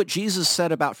read what Jesus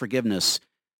said about forgiveness,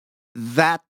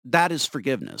 that is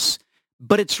forgiveness.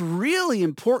 But it's really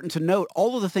important to note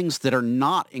all of the things that are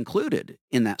not included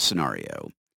in that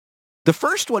scenario. The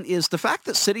first one is the fact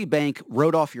that Citibank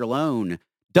wrote off your loan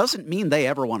doesn't mean they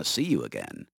ever want to see you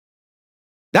again.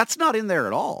 That's not in there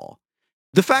at all.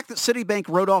 The fact that Citibank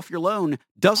wrote off your loan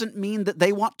doesn't mean that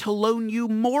they want to loan you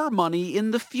more money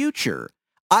in the future.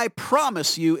 I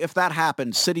promise you, if that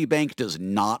happened, Citibank does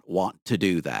not want to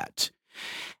do that.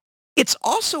 It's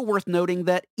also worth noting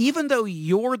that even though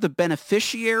you're the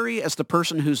beneficiary as the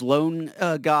person whose loan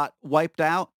got wiped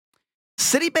out,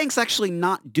 Citibank's actually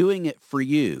not doing it for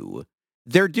you.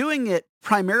 They're doing it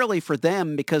primarily for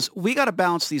them because we got to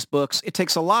balance these books. It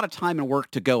takes a lot of time and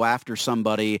work to go after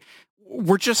somebody.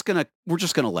 We're just gonna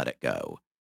let it go.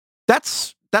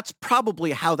 That's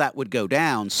probably how that would go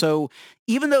down. So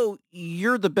even though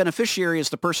you're the beneficiary as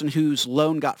the person whose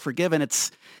loan got forgiven,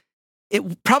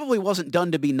 it probably wasn't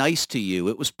done to be nice to you.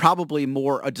 It was probably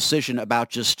more a decision about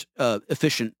just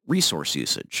efficient resource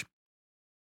usage.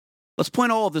 Let's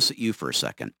point all of this at you for a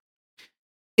second.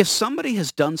 If somebody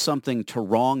has done something to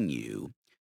wrong you,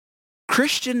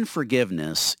 Christian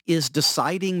forgiveness is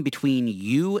deciding between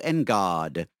you and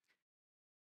God,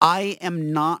 I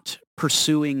am not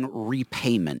pursuing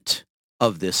repayment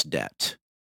of this debt.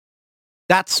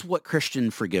 That's what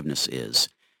Christian forgiveness is.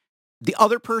 The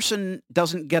other person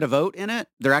doesn't get a vote in it.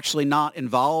 They're actually not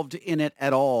involved in it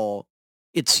at all.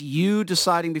 It's you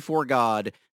deciding before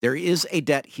God, there is a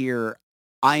debt here.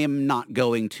 I am not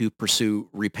going to pursue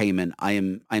repayment. I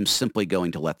am simply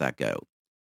going to let that go.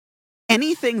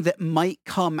 Anything that might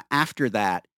come after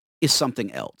that is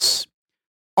something else.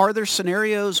 Are there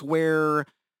scenarios where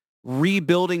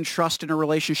rebuilding trust in a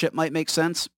relationship might make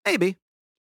sense? Maybe.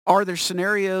 Are there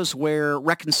scenarios where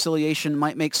reconciliation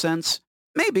might make sense?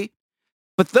 Maybe.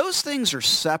 But those things are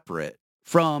separate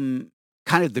from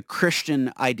kind of the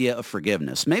Christian idea of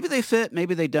forgiveness. Maybe they fit,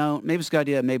 maybe they don't. Maybe it's a good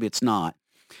idea, maybe it's not.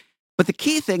 But the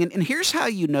key thing, and here's how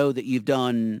you know that you've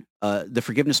done the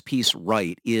forgiveness piece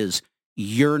right, is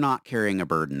you're not carrying a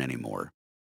burden anymore.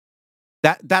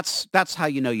 That's how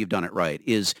you know you've done it right,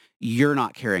 is you're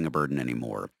not carrying a burden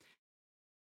anymore.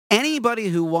 Anybody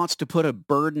who wants to put a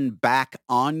burden back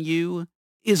on you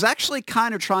is actually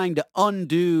kind of trying to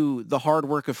undo the hard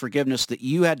work of forgiveness that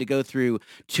you had to go through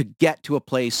to get to a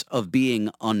place of being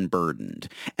unburdened.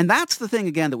 And that's the thing,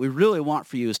 again, that we really want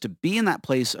for you, is to be in that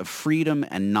place of freedom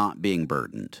and not being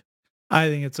burdened. I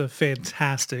think it's a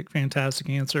fantastic, fantastic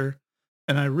answer.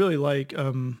 And I really like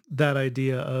that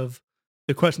idea of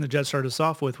the question that Jed started us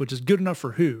off with, which is good enough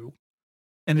for who?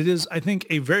 And it is, I think,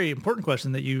 a very important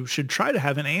question that you should try to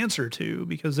have an answer to,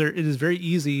 because it is very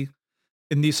easy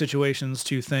in these situations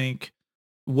to think,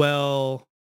 well,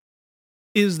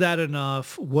 is that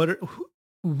enough?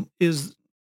 Am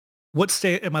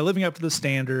I living up to the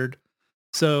standard?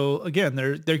 So again,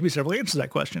 there can be several answers to that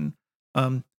question.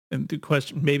 And the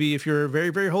question, maybe if you're a very,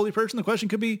 very holy person, the question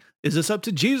could be, is this up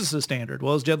to Jesus' standard?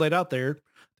 Well, as Jed laid out there,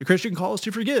 the Christian call is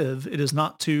to forgive. It is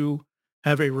not to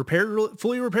have a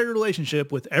fully repaired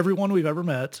relationship with everyone we've ever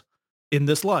met in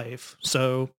this life.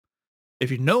 So if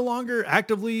you no longer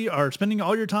actively are spending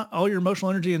all your time, all your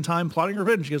emotional energy and time plotting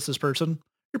revenge against this person,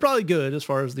 you're probably good as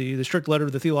far as the strict letter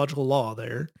of the theological law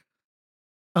there.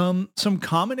 Some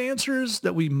common answers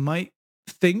that we might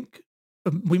think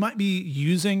we might be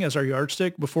using as our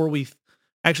yardstick before we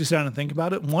actually sit down and think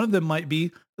about it. One of them might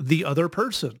be the other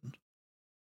person.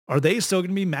 Are they still going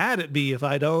to be mad at me if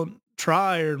I don't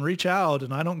try and reach out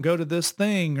and I don't go to this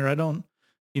thing, or I don't,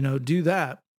 do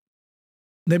that?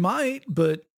 They might,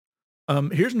 but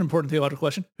here's an important theological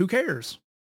question. Who cares?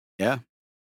 Yeah.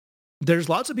 There's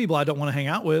lots of people I don't want to hang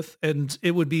out with, and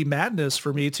it would be madness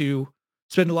for me to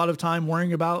spend a lot of time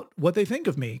worrying about what they think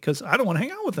of me, because I don't want to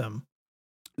hang out with them.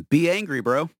 Be angry,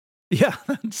 bro. Yeah,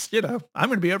 that's, I'm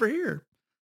going to be over here.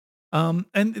 And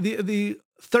the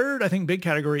third, I think, big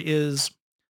category is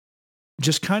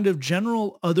just kind of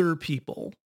general other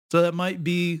people. So that might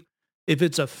be, if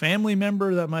it's a family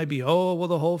member, that might be, oh, well,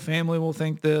 the whole family will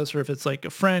think this. Or if it's like a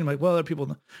friend, like, well, other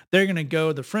people, they're going to go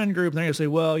to the friend group and they're going to say,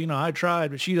 well, I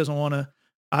tried, but she doesn't want to.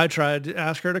 I tried to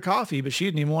ask her to coffee, but she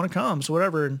didn't even want to come. So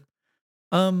whatever.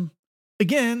 And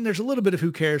again, there's a little bit of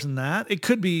who cares in that. It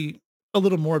could be a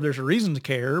little more if there's a reason to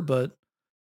care, but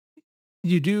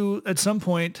you do at some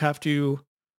point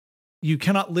you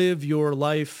cannot live your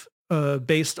life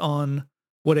based on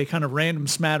what a kind of random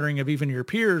smattering of even your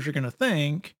peers are going to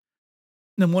think.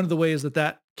 And one of the ways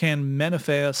that can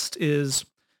manifest is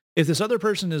if this other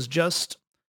person is just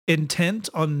intent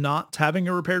on not having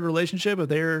a repaired relationship, if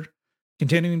they're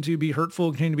continuing to be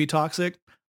hurtful, continuing to be toxic,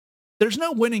 there's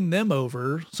no winning them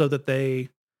over so that they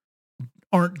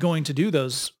aren't going to do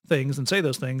those things and say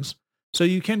those things. So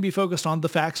you can be focused on the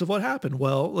facts of what happened.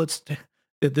 Well, this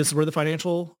is where the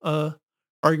financial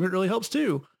argument really helps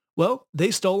too. Well,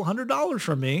 they stole $100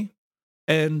 from me,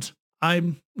 and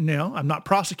I'm not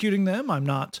prosecuting them. I'm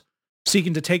not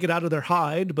seeking to take it out of their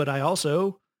hide, but I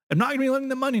also am not going to be lending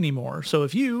them money anymore. So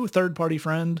if you, third-party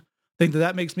friend, think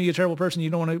that makes me a terrible person you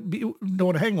don't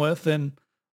want to hang with, then,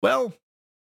 well,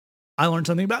 I learned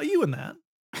something about you in that.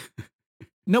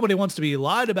 Nobody wants to be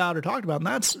lied about or talked about, and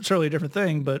that's certainly a different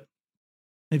thing. But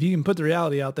if you can put the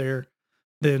reality out there,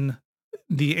 then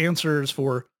the answers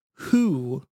for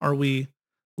who are we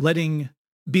letting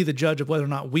be the judge of whether or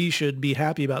not we should be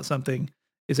happy about something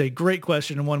is a great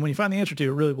question, and one when you find the answer to,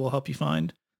 it really will help you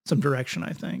find some direction,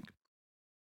 I think.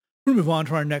 We'll move on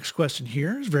to our next question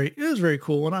here. It is very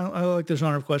cool, and I like this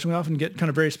genre of question. We often get kind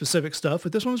of very specific stuff,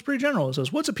 but this one's pretty general. It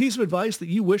says, what's a piece of advice that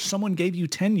you wish someone gave you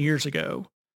 10 years ago?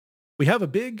 We have a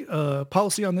big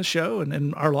policy on this show and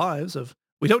in our lives of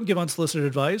we don't give unsolicited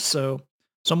advice, so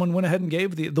someone went ahead and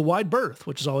gave the wide berth,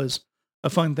 which is always a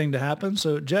fun thing to happen.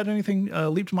 So, Jed, anything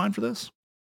leap to mind for this?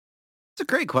 It's a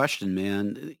great question,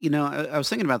 man. I was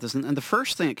thinking about this, and the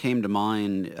first thing that came to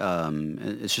mind,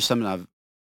 it's just something I've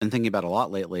been thinking about a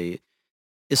lot lately,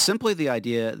 is simply the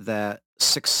idea that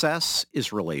success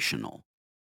is relational.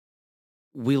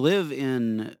 We live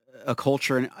in a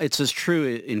culture, and it's as true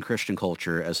in Christian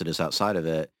culture as it is outside of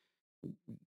it.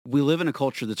 We live in a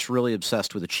culture that's really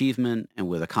obsessed with achievement and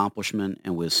with accomplishment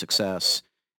and with success.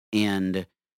 And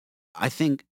I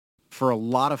think for a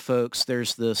lot of folks,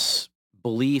 there's this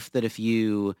belief that if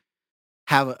you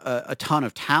have a ton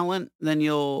of talent, then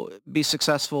you'll be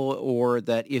successful, or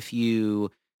that if you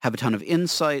have a ton of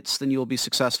insights, then you'll be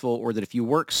successful, or that if you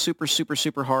work super, super,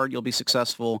 super hard, you'll be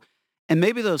successful. And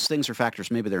maybe those things are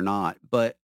factors, maybe they're not.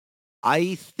 But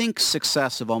I think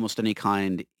success of almost any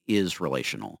kind is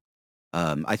relational.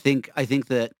 I think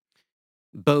that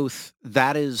both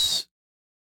that is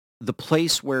the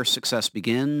place where success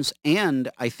begins, and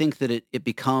I think that it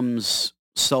becomes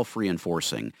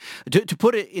self-reinforcing. To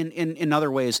put it in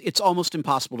other ways, it's almost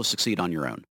impossible to succeed on your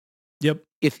own. Yep.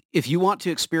 If you want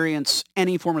to experience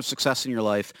any form of success in your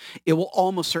life, it will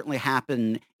almost certainly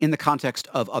happen in the context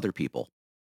of other people.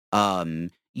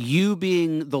 You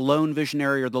being the lone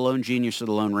visionary or the lone genius or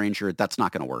the lone ranger, that's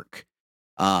not going to work.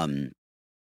 Um,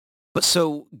 but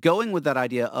so going with that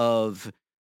idea of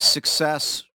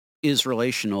success is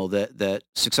relational, that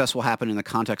success will happen in the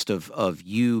context of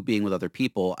you being with other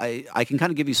people, I can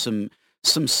kind of give you some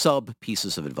sub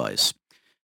pieces of advice.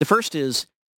 The first is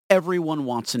everyone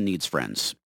wants and needs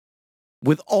friends.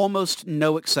 With almost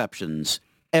no exceptions,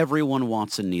 everyone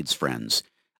wants and needs friends.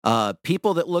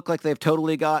 People that look like they've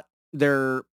totally got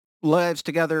their lives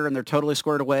together and they're totally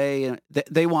squared away, and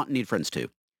they want and need friends too.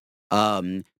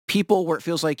 People where it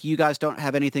feels like you guys don't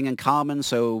have anything in common,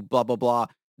 so blah, blah, blah,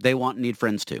 they want and need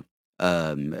friends too.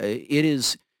 It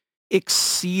is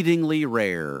exceedingly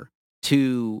rare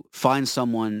to find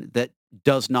someone that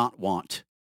does not want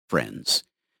friends.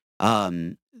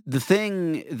 The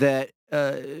thing that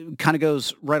kind of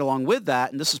goes right along with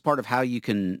that, and this is part of how you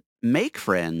can make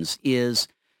friends, is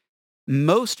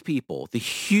most people, the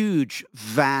huge,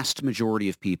 vast majority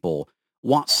of people,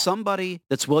 want somebody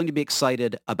that's willing to be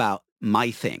excited about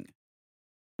my thing.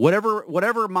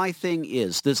 Whatever my thing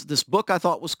is, this book I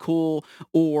thought was cool,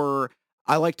 or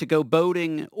I like to go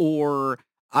boating, or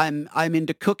I'm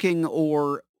into cooking,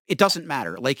 or it doesn't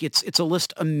matter. Like it's a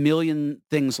list a million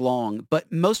things long,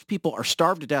 but most people are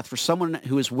starved to death for someone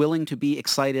who is willing to be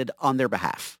excited on their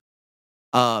behalf.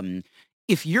 Um,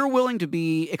 if you're willing to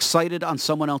be excited on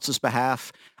someone else's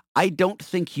behalf, I don't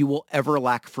think you will ever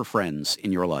lack for friends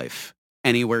in your life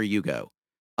anywhere you go.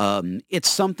 It's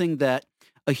something that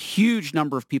a huge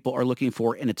number of people are looking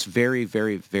for, and it's very,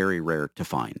 very, very rare to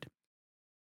find.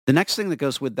 The next thing that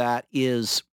goes with that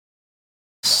is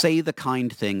say the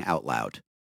kind thing out loud.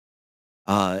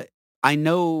 Uh, I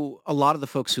know a lot of the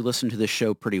folks who listen to this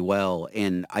show pretty well,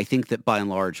 and I think that by and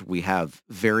large we have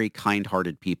very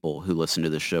kind-hearted people who listen to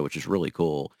this show, which is really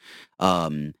cool.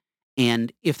 Um,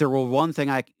 and if there were one thing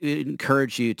I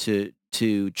encourage you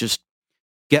to just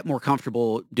get more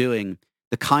comfortable doing,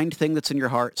 the kind thing that's in your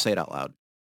heart, say it out loud.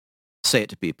 Say it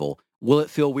to people. Will it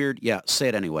feel weird? Yeah, say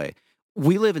it anyway.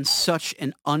 We live in such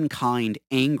an unkind,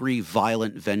 angry,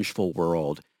 violent, vengeful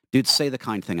world. Dude, say the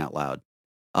kind thing out loud.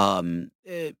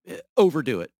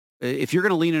 Overdo it. If you're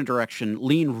going to lean in a direction,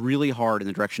 lean really hard in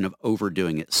the direction of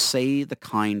overdoing it. Say the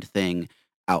kind thing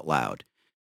out loud.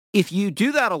 If you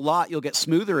do that a lot, you'll get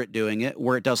smoother at doing it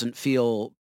where it doesn't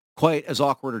feel quite as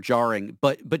awkward or jarring,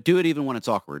 but do it even when it's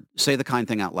awkward. Say the kind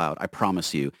thing out loud. I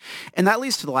promise you. And that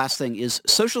leads to the last thing is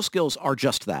social skills are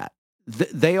just that.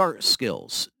 They are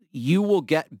skills. You will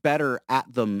get better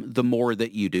at them the more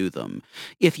that you do them.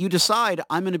 If you decide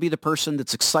I'm going to be the person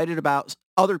that's excited about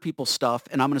other people's stuff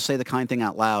and I'm going to say the kind thing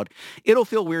out loud, it'll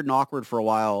feel weird and awkward for a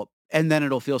while, and then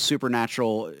it'll feel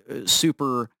supernatural,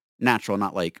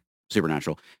 not like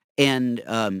supernatural. And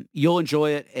you'll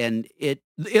enjoy it, and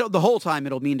the whole time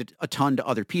it'll mean a ton to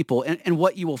other people. And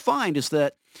what you will find is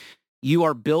that you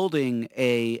are building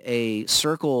a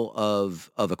circle of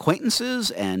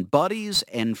acquaintances and buddies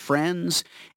and friends,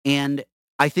 and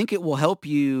I think it will help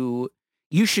you.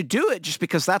 You should do it just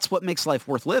because that's what makes life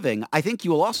worth living. I think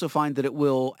you will also find that it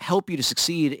will help you to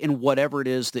succeed in whatever it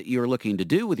is that you're looking to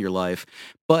do with your life.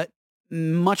 But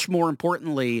much more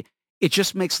importantly, it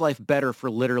just makes life better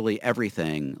for literally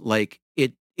everything. Like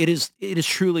it is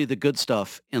truly the good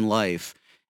stuff in life.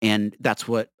 And that's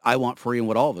what I want for you and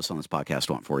what all of us on this podcast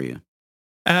want for you.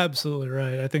 Absolutely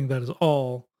right. I think that is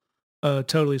all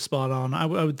totally spot on. I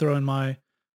would throw in my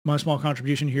small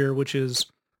contribution here, which is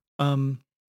um,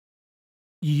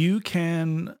 you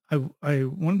can. One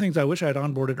of the things I wish I had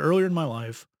onboarded earlier in my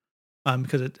life,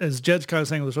 because as Jed's kind of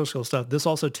saying with the social skill stuff, this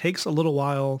also takes a little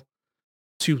while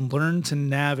to learn to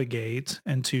navigate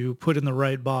and to put in the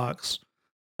right box.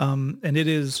 And it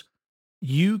is,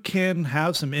 you can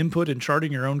have some input in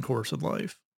charting your own course in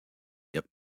life. Yep.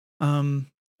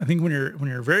 I think when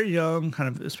you're very young,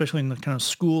 kind of, especially in the kind of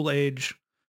school age,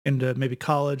 into maybe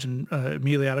college and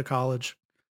immediately out of college,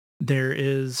 there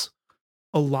is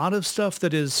a lot of stuff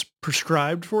that is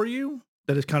prescribed for you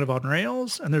that is kind of on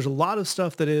rails, and there's a lot of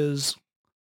stuff that is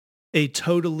a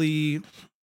totally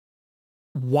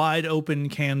wide open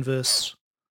canvas.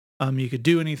 You could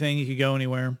do anything, you could go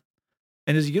anywhere.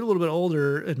 And as you get a little bit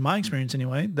older, in my experience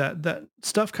anyway, that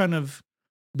stuff kind of,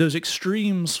 those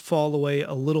extremes fall away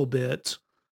a little bit.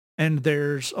 And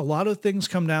there's a lot of things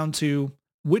come down to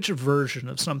which version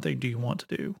of something do you want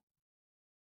to do?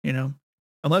 You know,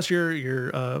 unless you're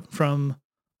from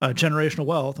generational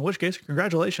wealth, in which case,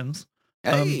 congratulations.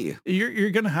 Hey,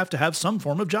 You're going to have some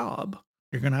form of job.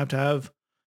 You're going to have,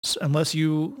 unless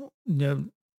you know,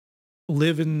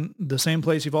 live in the same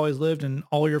place you've always lived and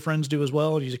all your friends do as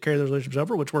well, and you just carry those relationships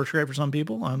over, which works great for some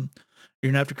people. You're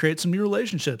going to have to create some new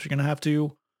relationships. You're going to have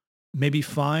to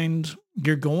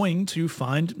you're going to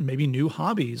find maybe new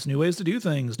hobbies, new ways to do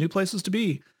things, new places to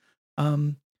be.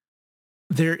 Um,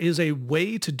 there is a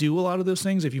way to do a lot of those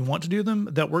things if you want to do them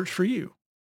that works for you.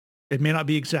 It may not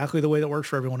be exactly the way that works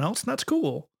for everyone else, and that's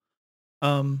cool.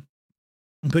 Um,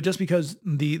 but just because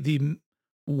the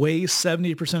way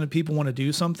 70% of people want to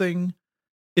do something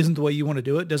isn't the way you want to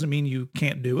do it doesn't mean you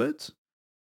can't do it.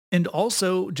 And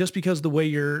also, just because the way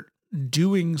you're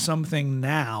doing something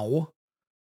now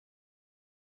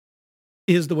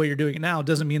is the way you're doing it now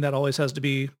doesn't mean that always has to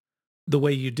be the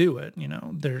way you do it. You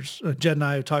know, there's Jed and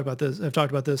I have talked about this. I've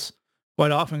talked about this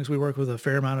quite often because we work with a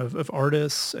fair amount of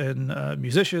artists and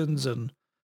musicians and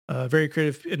very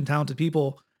creative and talented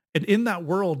people. And in that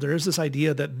world, there is this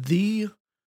idea that the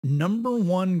number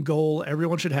one goal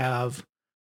everyone should have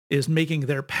is making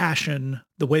their passion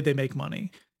the way they make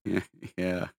money.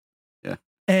 yeah.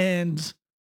 And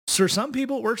for some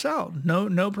people, it works out.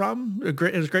 No problem.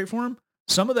 It's great for them.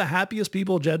 Some of the happiest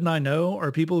people Jed and I know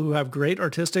are people who have great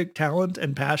artistic talent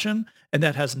and passion, and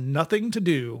that has nothing to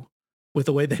do with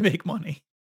the way they make money.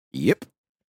 Yep.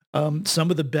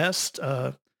 Some of the best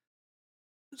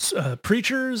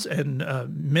preachers and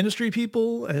ministry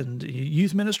people and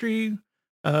youth ministry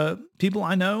people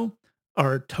I know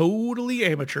are totally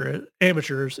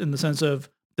amateurs in the sense of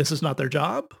this is not their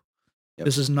job. Yep.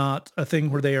 This is not a thing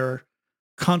where they are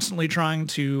constantly trying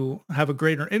to have a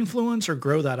greater influence or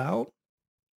grow that out.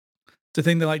 It's a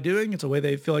thing they like doing. It's a way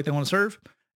they feel like they want to serve.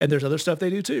 And there's other stuff they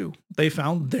do too. They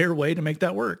found their way to make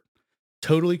that work.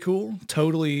 Totally cool,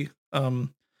 totally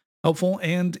helpful.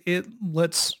 And it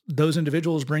lets those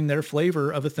individuals bring their flavor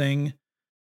of a thing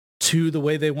to the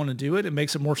way they want to do it. It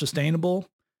makes it more sustainable.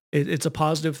 It's a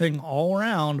positive thing all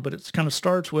around, but it kind of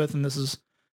starts with, and this is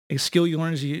a skill you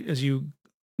learn as you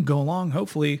go along,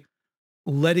 hopefully,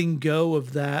 letting go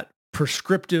of that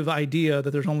prescriptive idea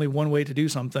that there's only one way to do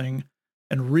something.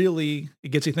 And really, it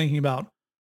gets you thinking about,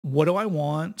 what do I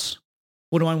want?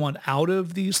 What do I want out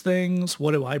of these things?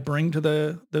 What do I bring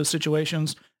to those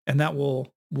situations? And that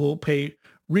will pay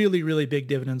really, really big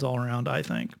dividends all around, I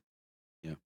think.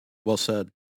 Yeah. Well said.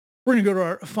 We're going to go to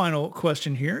our final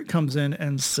question here. It comes in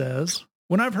and says,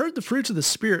 when I've heard the fruits of the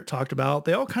Spirit talked about,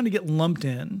 they all kind of get lumped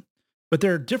in, but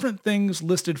there are different things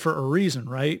listed for a reason,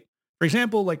 right? For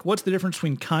example, like what's the difference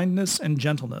between kindness and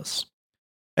gentleness?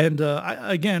 And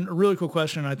again, a really cool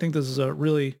question. I think this is a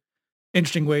really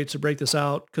interesting way to break this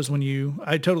out because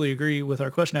I totally agree with our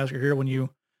question asker here. When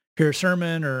you hear a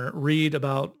sermon or read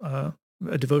about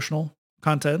a devotional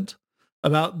content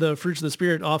about the fruits of the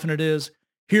Spirit, often it is,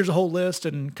 here's a whole list,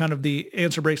 and kind of the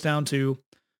answer breaks down to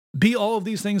be all of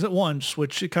these things at once,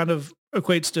 which it kind of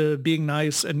equates to being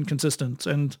nice and consistent.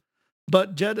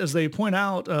 But Jed, as they point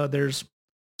out, there's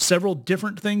several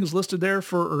different things listed there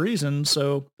for a reason.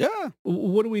 So yeah,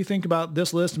 what do we think about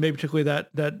this list, and maybe particularly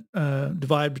that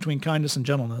divide between kindness and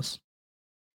gentleness?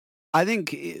 I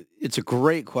think it's a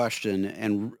great question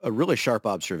and a really sharp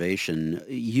observation.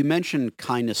 You mentioned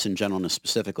kindness and gentleness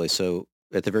specifically. So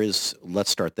at the very least, let's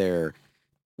start there.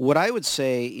 What I would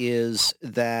say is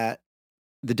that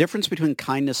the difference between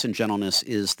kindness and gentleness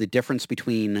is the difference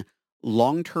between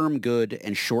long-term good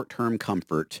and short-term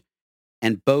comfort,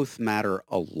 and both matter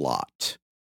a lot.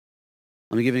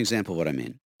 Let me give you an example of what I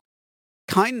mean.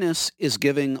 Kindness is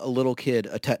giving a little kid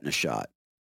a tetanus shot,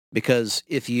 because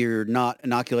if you're not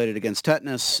inoculated against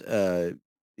tetanus,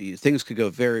 things could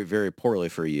go very, very poorly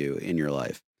for you in your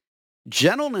life.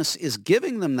 Gentleness is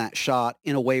giving them that shot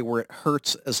in a way where it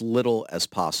hurts as little as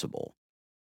possible.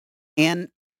 And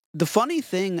the funny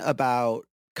thing about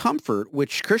comfort,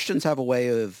 which Christians have a way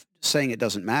of saying it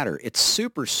doesn't matter, it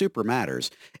super, super matters.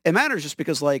 It matters just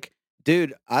because, like,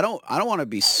 dude, I don't want to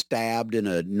be stabbed in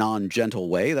a non-gentle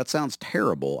way. That sounds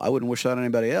terrible. I wouldn't wish that on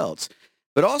anybody else.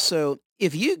 But also,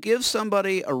 if you give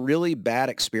somebody a really bad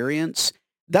experience,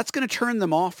 that's going to turn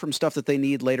them off from stuff that they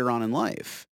need later on in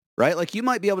life. Right? Like, you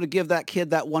might be able to give that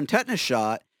kid that one tetanus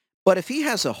shot, but if he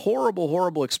has a horrible,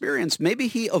 horrible experience, maybe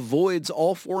he avoids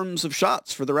all forms of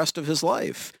shots for the rest of his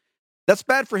life. That's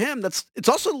bad for him. It's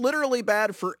also literally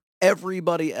bad for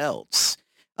everybody else.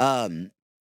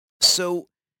 So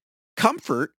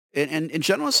comfort and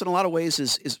gentleness in a lot of ways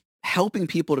is helping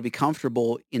people to be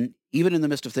comfortable in even in the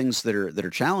midst of things that are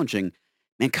challenging.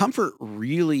 And comfort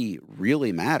really,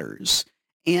 really matters.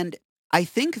 And I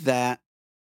think that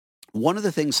one of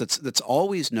the things that's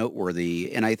always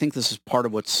noteworthy, and I think this is part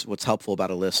of what's helpful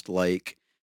about a list like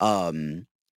the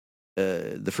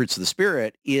fruits of the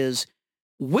spirit, is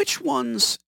which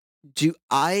ones do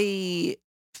I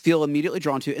feel immediately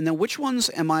drawn to, and then which ones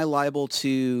am I liable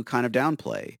to kind of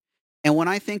downplay? And when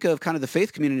I think of kind of the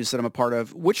faith communities that I'm a part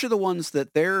of, which are the ones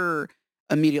that they're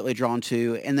immediately drawn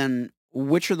to, and then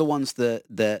which are the ones that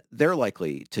they're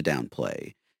likely to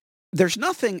downplay? There's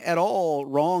nothing at all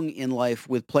wrong in life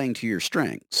with playing to your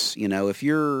strengths. You know, if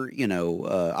you're,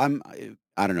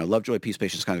 I don't know, love, joy, peace,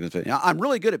 patience, kind of. I'm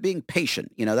really good at being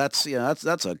patient. That's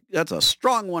a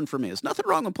strong one for me. There's nothing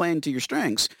wrong with playing to your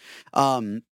strengths,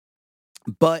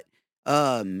 but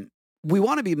we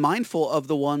want to be mindful of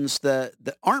the ones that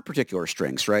aren't particular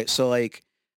strengths, right? So like,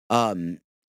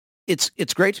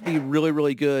 it's great to be really,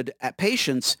 really good at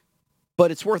patience, but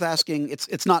it's worth asking.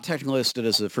 It's not technically listed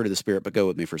as a fruit of the spirit, but go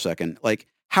with me for a second. Like,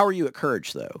 how are you at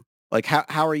courage though? Like,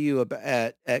 how are you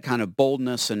at kind of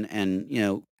boldness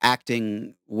and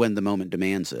acting when the moment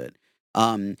demands it?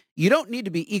 You don't need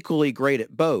to be equally great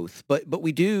at both, but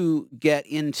we do get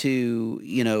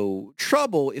into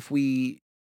trouble if we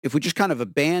just kind of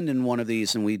abandon one of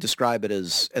these and we describe it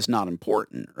as not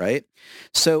important, right?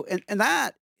 So and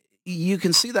that you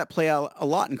can see that play out a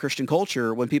lot in Christian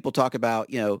culture when people talk about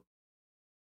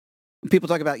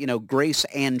grace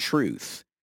and truth,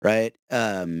 right?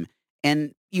 And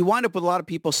you wind up with a lot of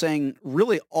people saying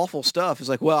really awful stuff. It's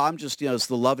like, well, I'm just, it's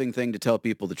the loving thing to tell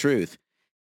people the truth.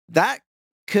 That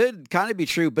could kind of be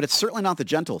true, but it's certainly not the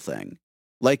gentle thing.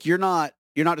 Like you're not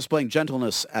displaying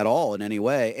gentleness at all in any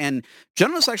way. And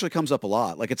gentleness actually comes up a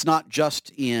lot. Like it's not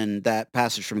just in that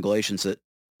passage from Galatians that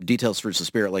details fruits of the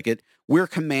spirit. Like we're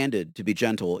commanded to be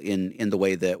gentle in the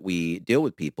way that we deal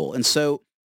with people. And so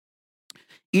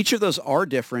each of those are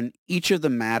different. Each of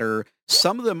them matter.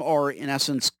 Some of them are, in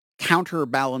essence,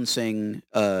 counterbalancing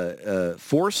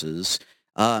forces.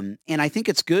 And I think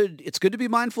it's good. It's good to be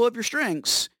mindful of your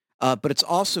strengths, but it's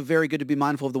also very good to be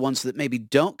mindful of the ones that maybe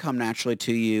don't come naturally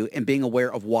to you and being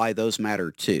aware of why those matter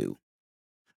too.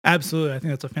 Absolutely. I think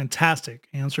that's a fantastic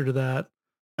answer to that.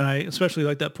 And I especially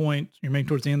like that point you're making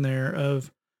towards the end there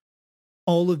of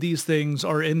all of these things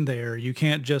are in there. You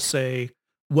can't just say,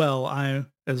 well,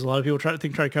 as a lot of people try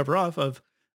to cover off of,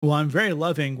 well, I'm very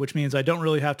loving, which means I don't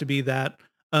really have to be that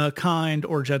kind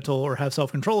or gentle or have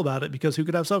self-control about it, because who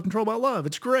could have self-control about love?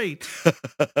 It's great.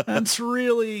 That's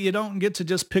really, you don't get to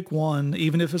just pick one,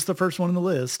 even if it's the first one in the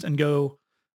list, and go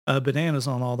bananas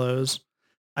on all those.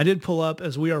 I did pull up,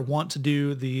 as we are wont to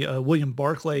do, the William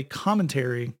Barclay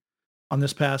commentary on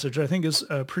this passage. I think is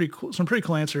pretty cool, some pretty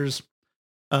cool answers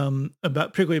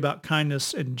particularly about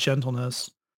kindness and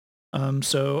gentleness.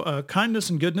 So kindness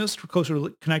and goodness are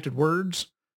closely connected words.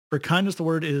 For kindness, the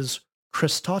word is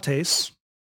Christotes,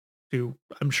 to,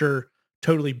 I'm sure,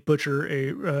 totally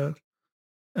butcher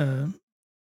a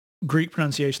Greek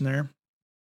pronunciation there.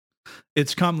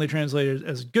 It's commonly translated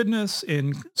as goodness.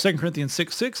 In 2 Corinthians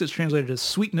 6:6, it's translated as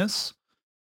sweetness.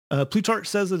 Plutarch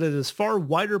says that it is far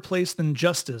wider place than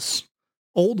justice.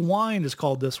 Old wine is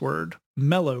called this word.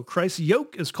 Mellow. Christ's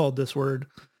yoke is called this word,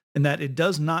 in that it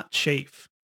does not chafe.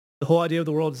 The whole idea of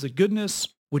the world is a goodness,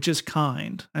 which is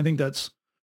kind. I think that's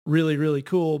really, really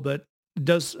cool, but it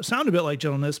does sound a bit like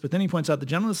gentleness. But then he points out that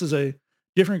gentleness is a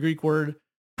different Greek word,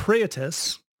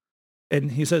 praetes.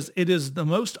 And he says it is the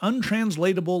most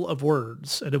untranslatable of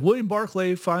words. And if William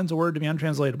Barclay finds a word to be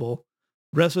untranslatable,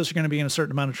 the rest of us are going to be in a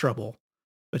certain amount of trouble.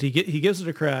 But he gives it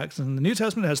a crack. And the New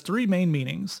Testament has three main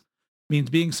meanings. It means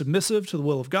being submissive to the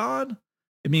will of God.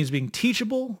 It means being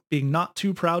teachable, being not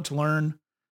too proud to learn.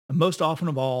 And most often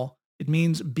of all, it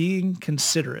means being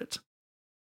considerate.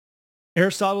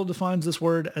 Aristotle defines this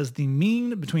word as the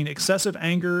mean between excessive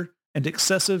anger and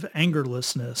excessive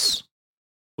angerlessness,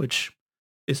 which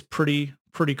is pretty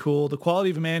cool. The quality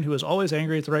of a man who is always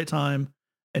angry at the right time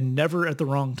and never at the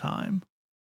wrong time,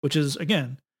 which is,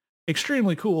 again,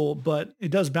 extremely cool, but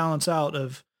it does balance out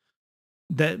of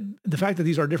that. The fact that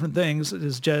these are different things,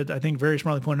 as Jed, I think, very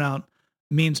smartly pointed out,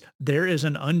 means there is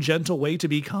an ungentle way to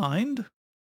be kind,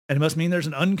 and it must mean there's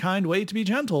an unkind way to be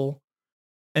gentle.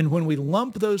 And when we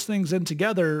lump those things in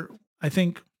together, I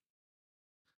think,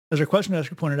 as our question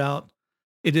asker pointed out,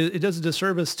 it does a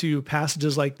disservice to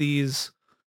passages like these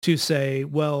to say,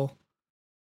 well,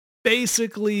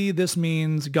 basically this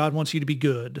means God wants you to be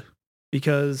good,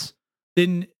 because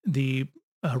then the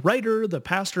writer, the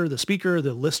pastor, the speaker,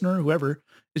 the listener, whoever,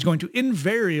 is going to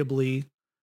invariably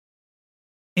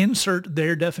insert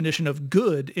their definition of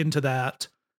good into that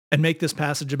and make this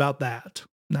passage about that.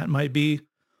 That might be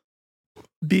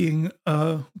being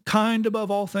kind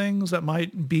above all things. That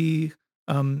might be,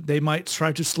 they might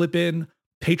try to slip in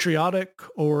patriotic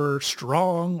or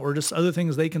strong or just other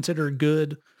things they consider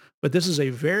good. But this is a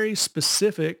very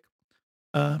specific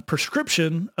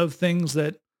prescription of things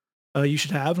that you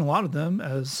should have. And a lot of them,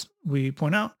 as we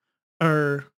point out,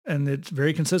 are, and it's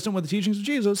very consistent with the teachings of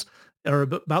Jesus, are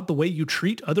about the way you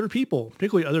treat other people,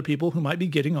 particularly other people who might be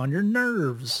getting on your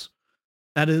nerves.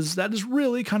 That is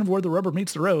really kind of where the rubber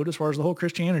meets the road as far as the whole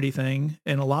Christianity thing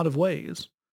in a lot of ways.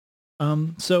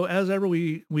 So as ever,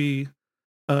 we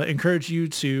encourage you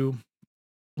to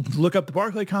look up the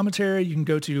Barclay commentary. You can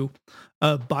go to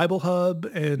Bible Hub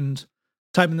and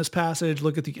type in this passage,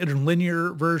 look at the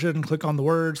interlinear version, click on the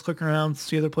words, click around,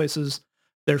 see other places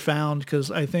they're found,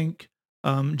 because I think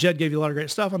Jed gave you a lot of great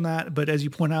stuff on that. But as you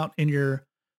point out in your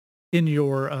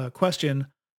question,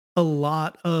 a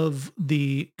lot of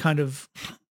the kind of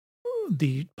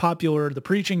the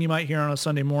preaching you might hear on a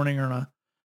Sunday morning or on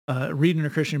a reading a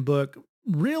Christian book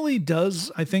really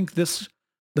does, I think, the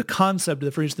concept of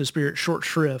the fruits of the Spirit short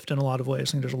shrift in a lot of ways.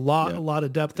 I think there's a lot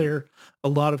of depth there, a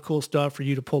lot of cool stuff for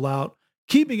you to pull out,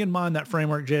 keeping in mind that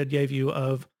framework Jed gave you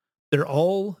of they're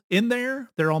all in there.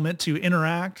 They're all meant to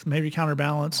interact, maybe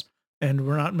counterbalance, and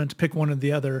we're not meant to pick one or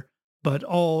the other, but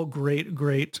all great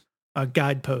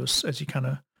guideposts as you kind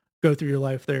of go through your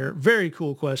life there. Very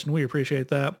cool question. We appreciate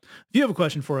that. If you have a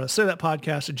question for us, say that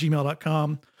podcast at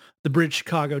gmail.com,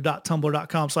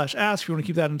 thebridgechicago.tumblr.com/ask. If you want to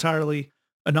keep that entirely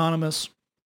anonymous,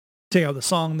 take out the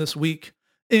song this week.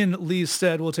 In Lee's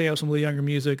stead, we'll take out some Lee Younger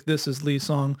music. This is Lee's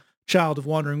song, Child of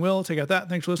Wandering Will. Take out that.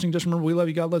 Thanks for listening. Just remember, we love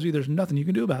you. God loves you. There's nothing you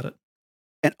can do about it.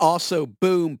 And also,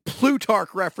 boom,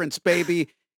 Plutarch reference, baby.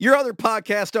 Your other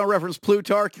podcasts don't reference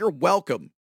Plutarch. You're welcome.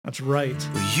 That's right.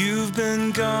 Well, you've been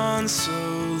gone so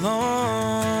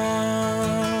long.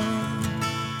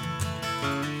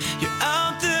 You're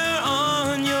out there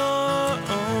on your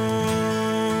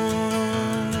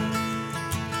own.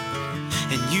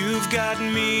 And you've got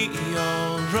me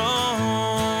all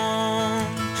wrong.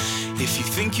 If you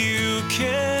think you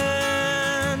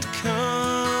can't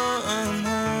come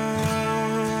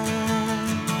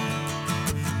home.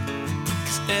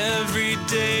 'Cause every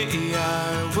day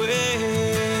I wait.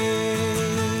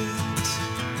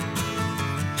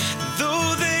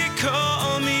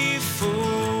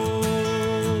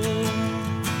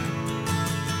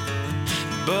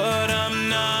 But I'm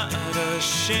not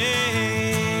ashamed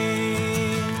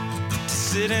to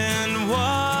sit and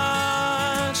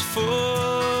watch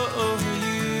for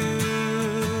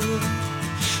you.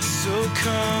 So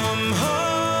come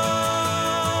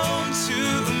home to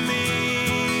me,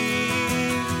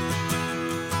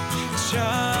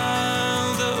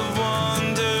 child of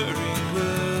wandering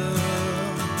will.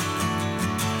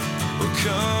 Well,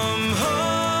 come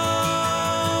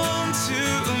home to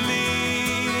me.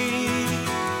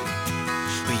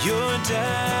 Your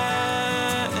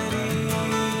daddy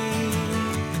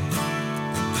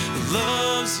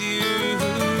loves you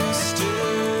still.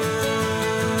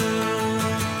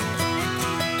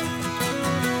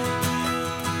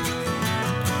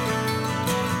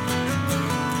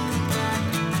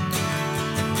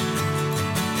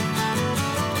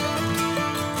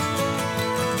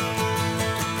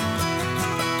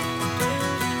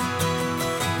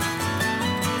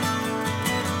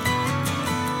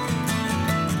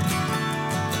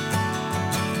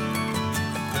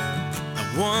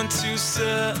 Want to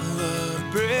celebrate.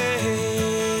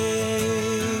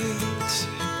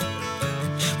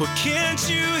 Well, can't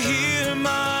you hear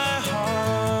my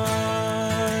heart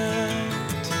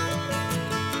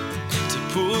to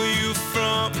pull you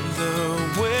from the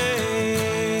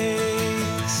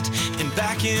waste and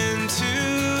back into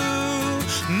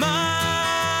my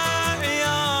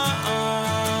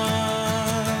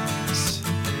arms?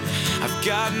 I've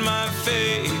got my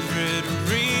favorite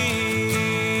ring,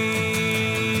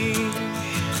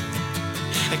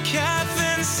 a cap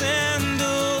and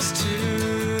sandals too,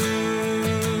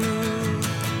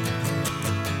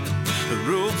 a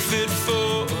robe fit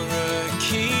for a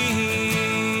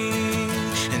king,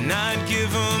 and I'd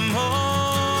give them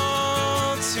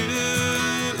all to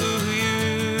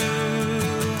you.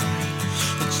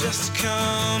 Just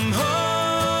come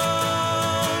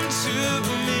home to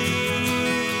me,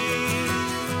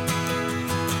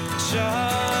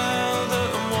 child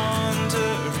of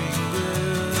wandering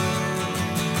will.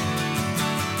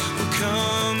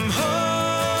 Come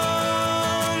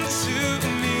home to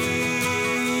me,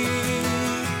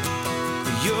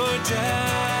 your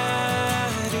dad.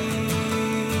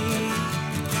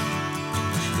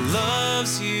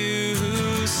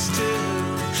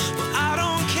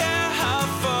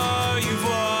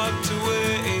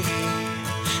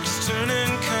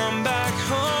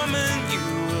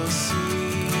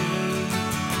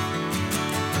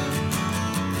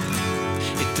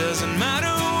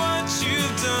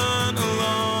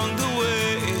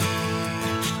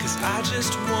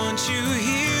 can't you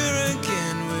hear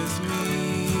again with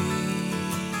me?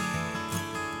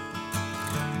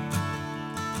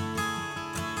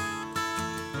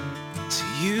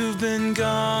 See, you've been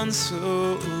gone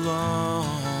so long,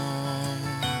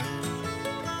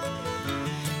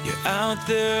 you're out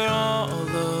there all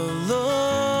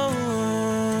alone,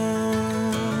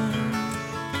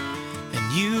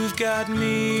 and you've got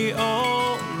me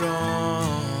all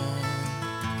wrong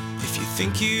if you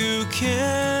think you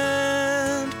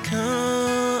can't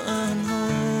come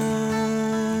home.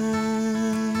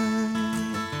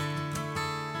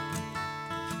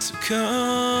 So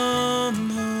come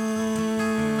home,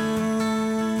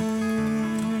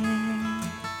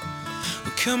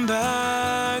 come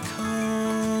back home.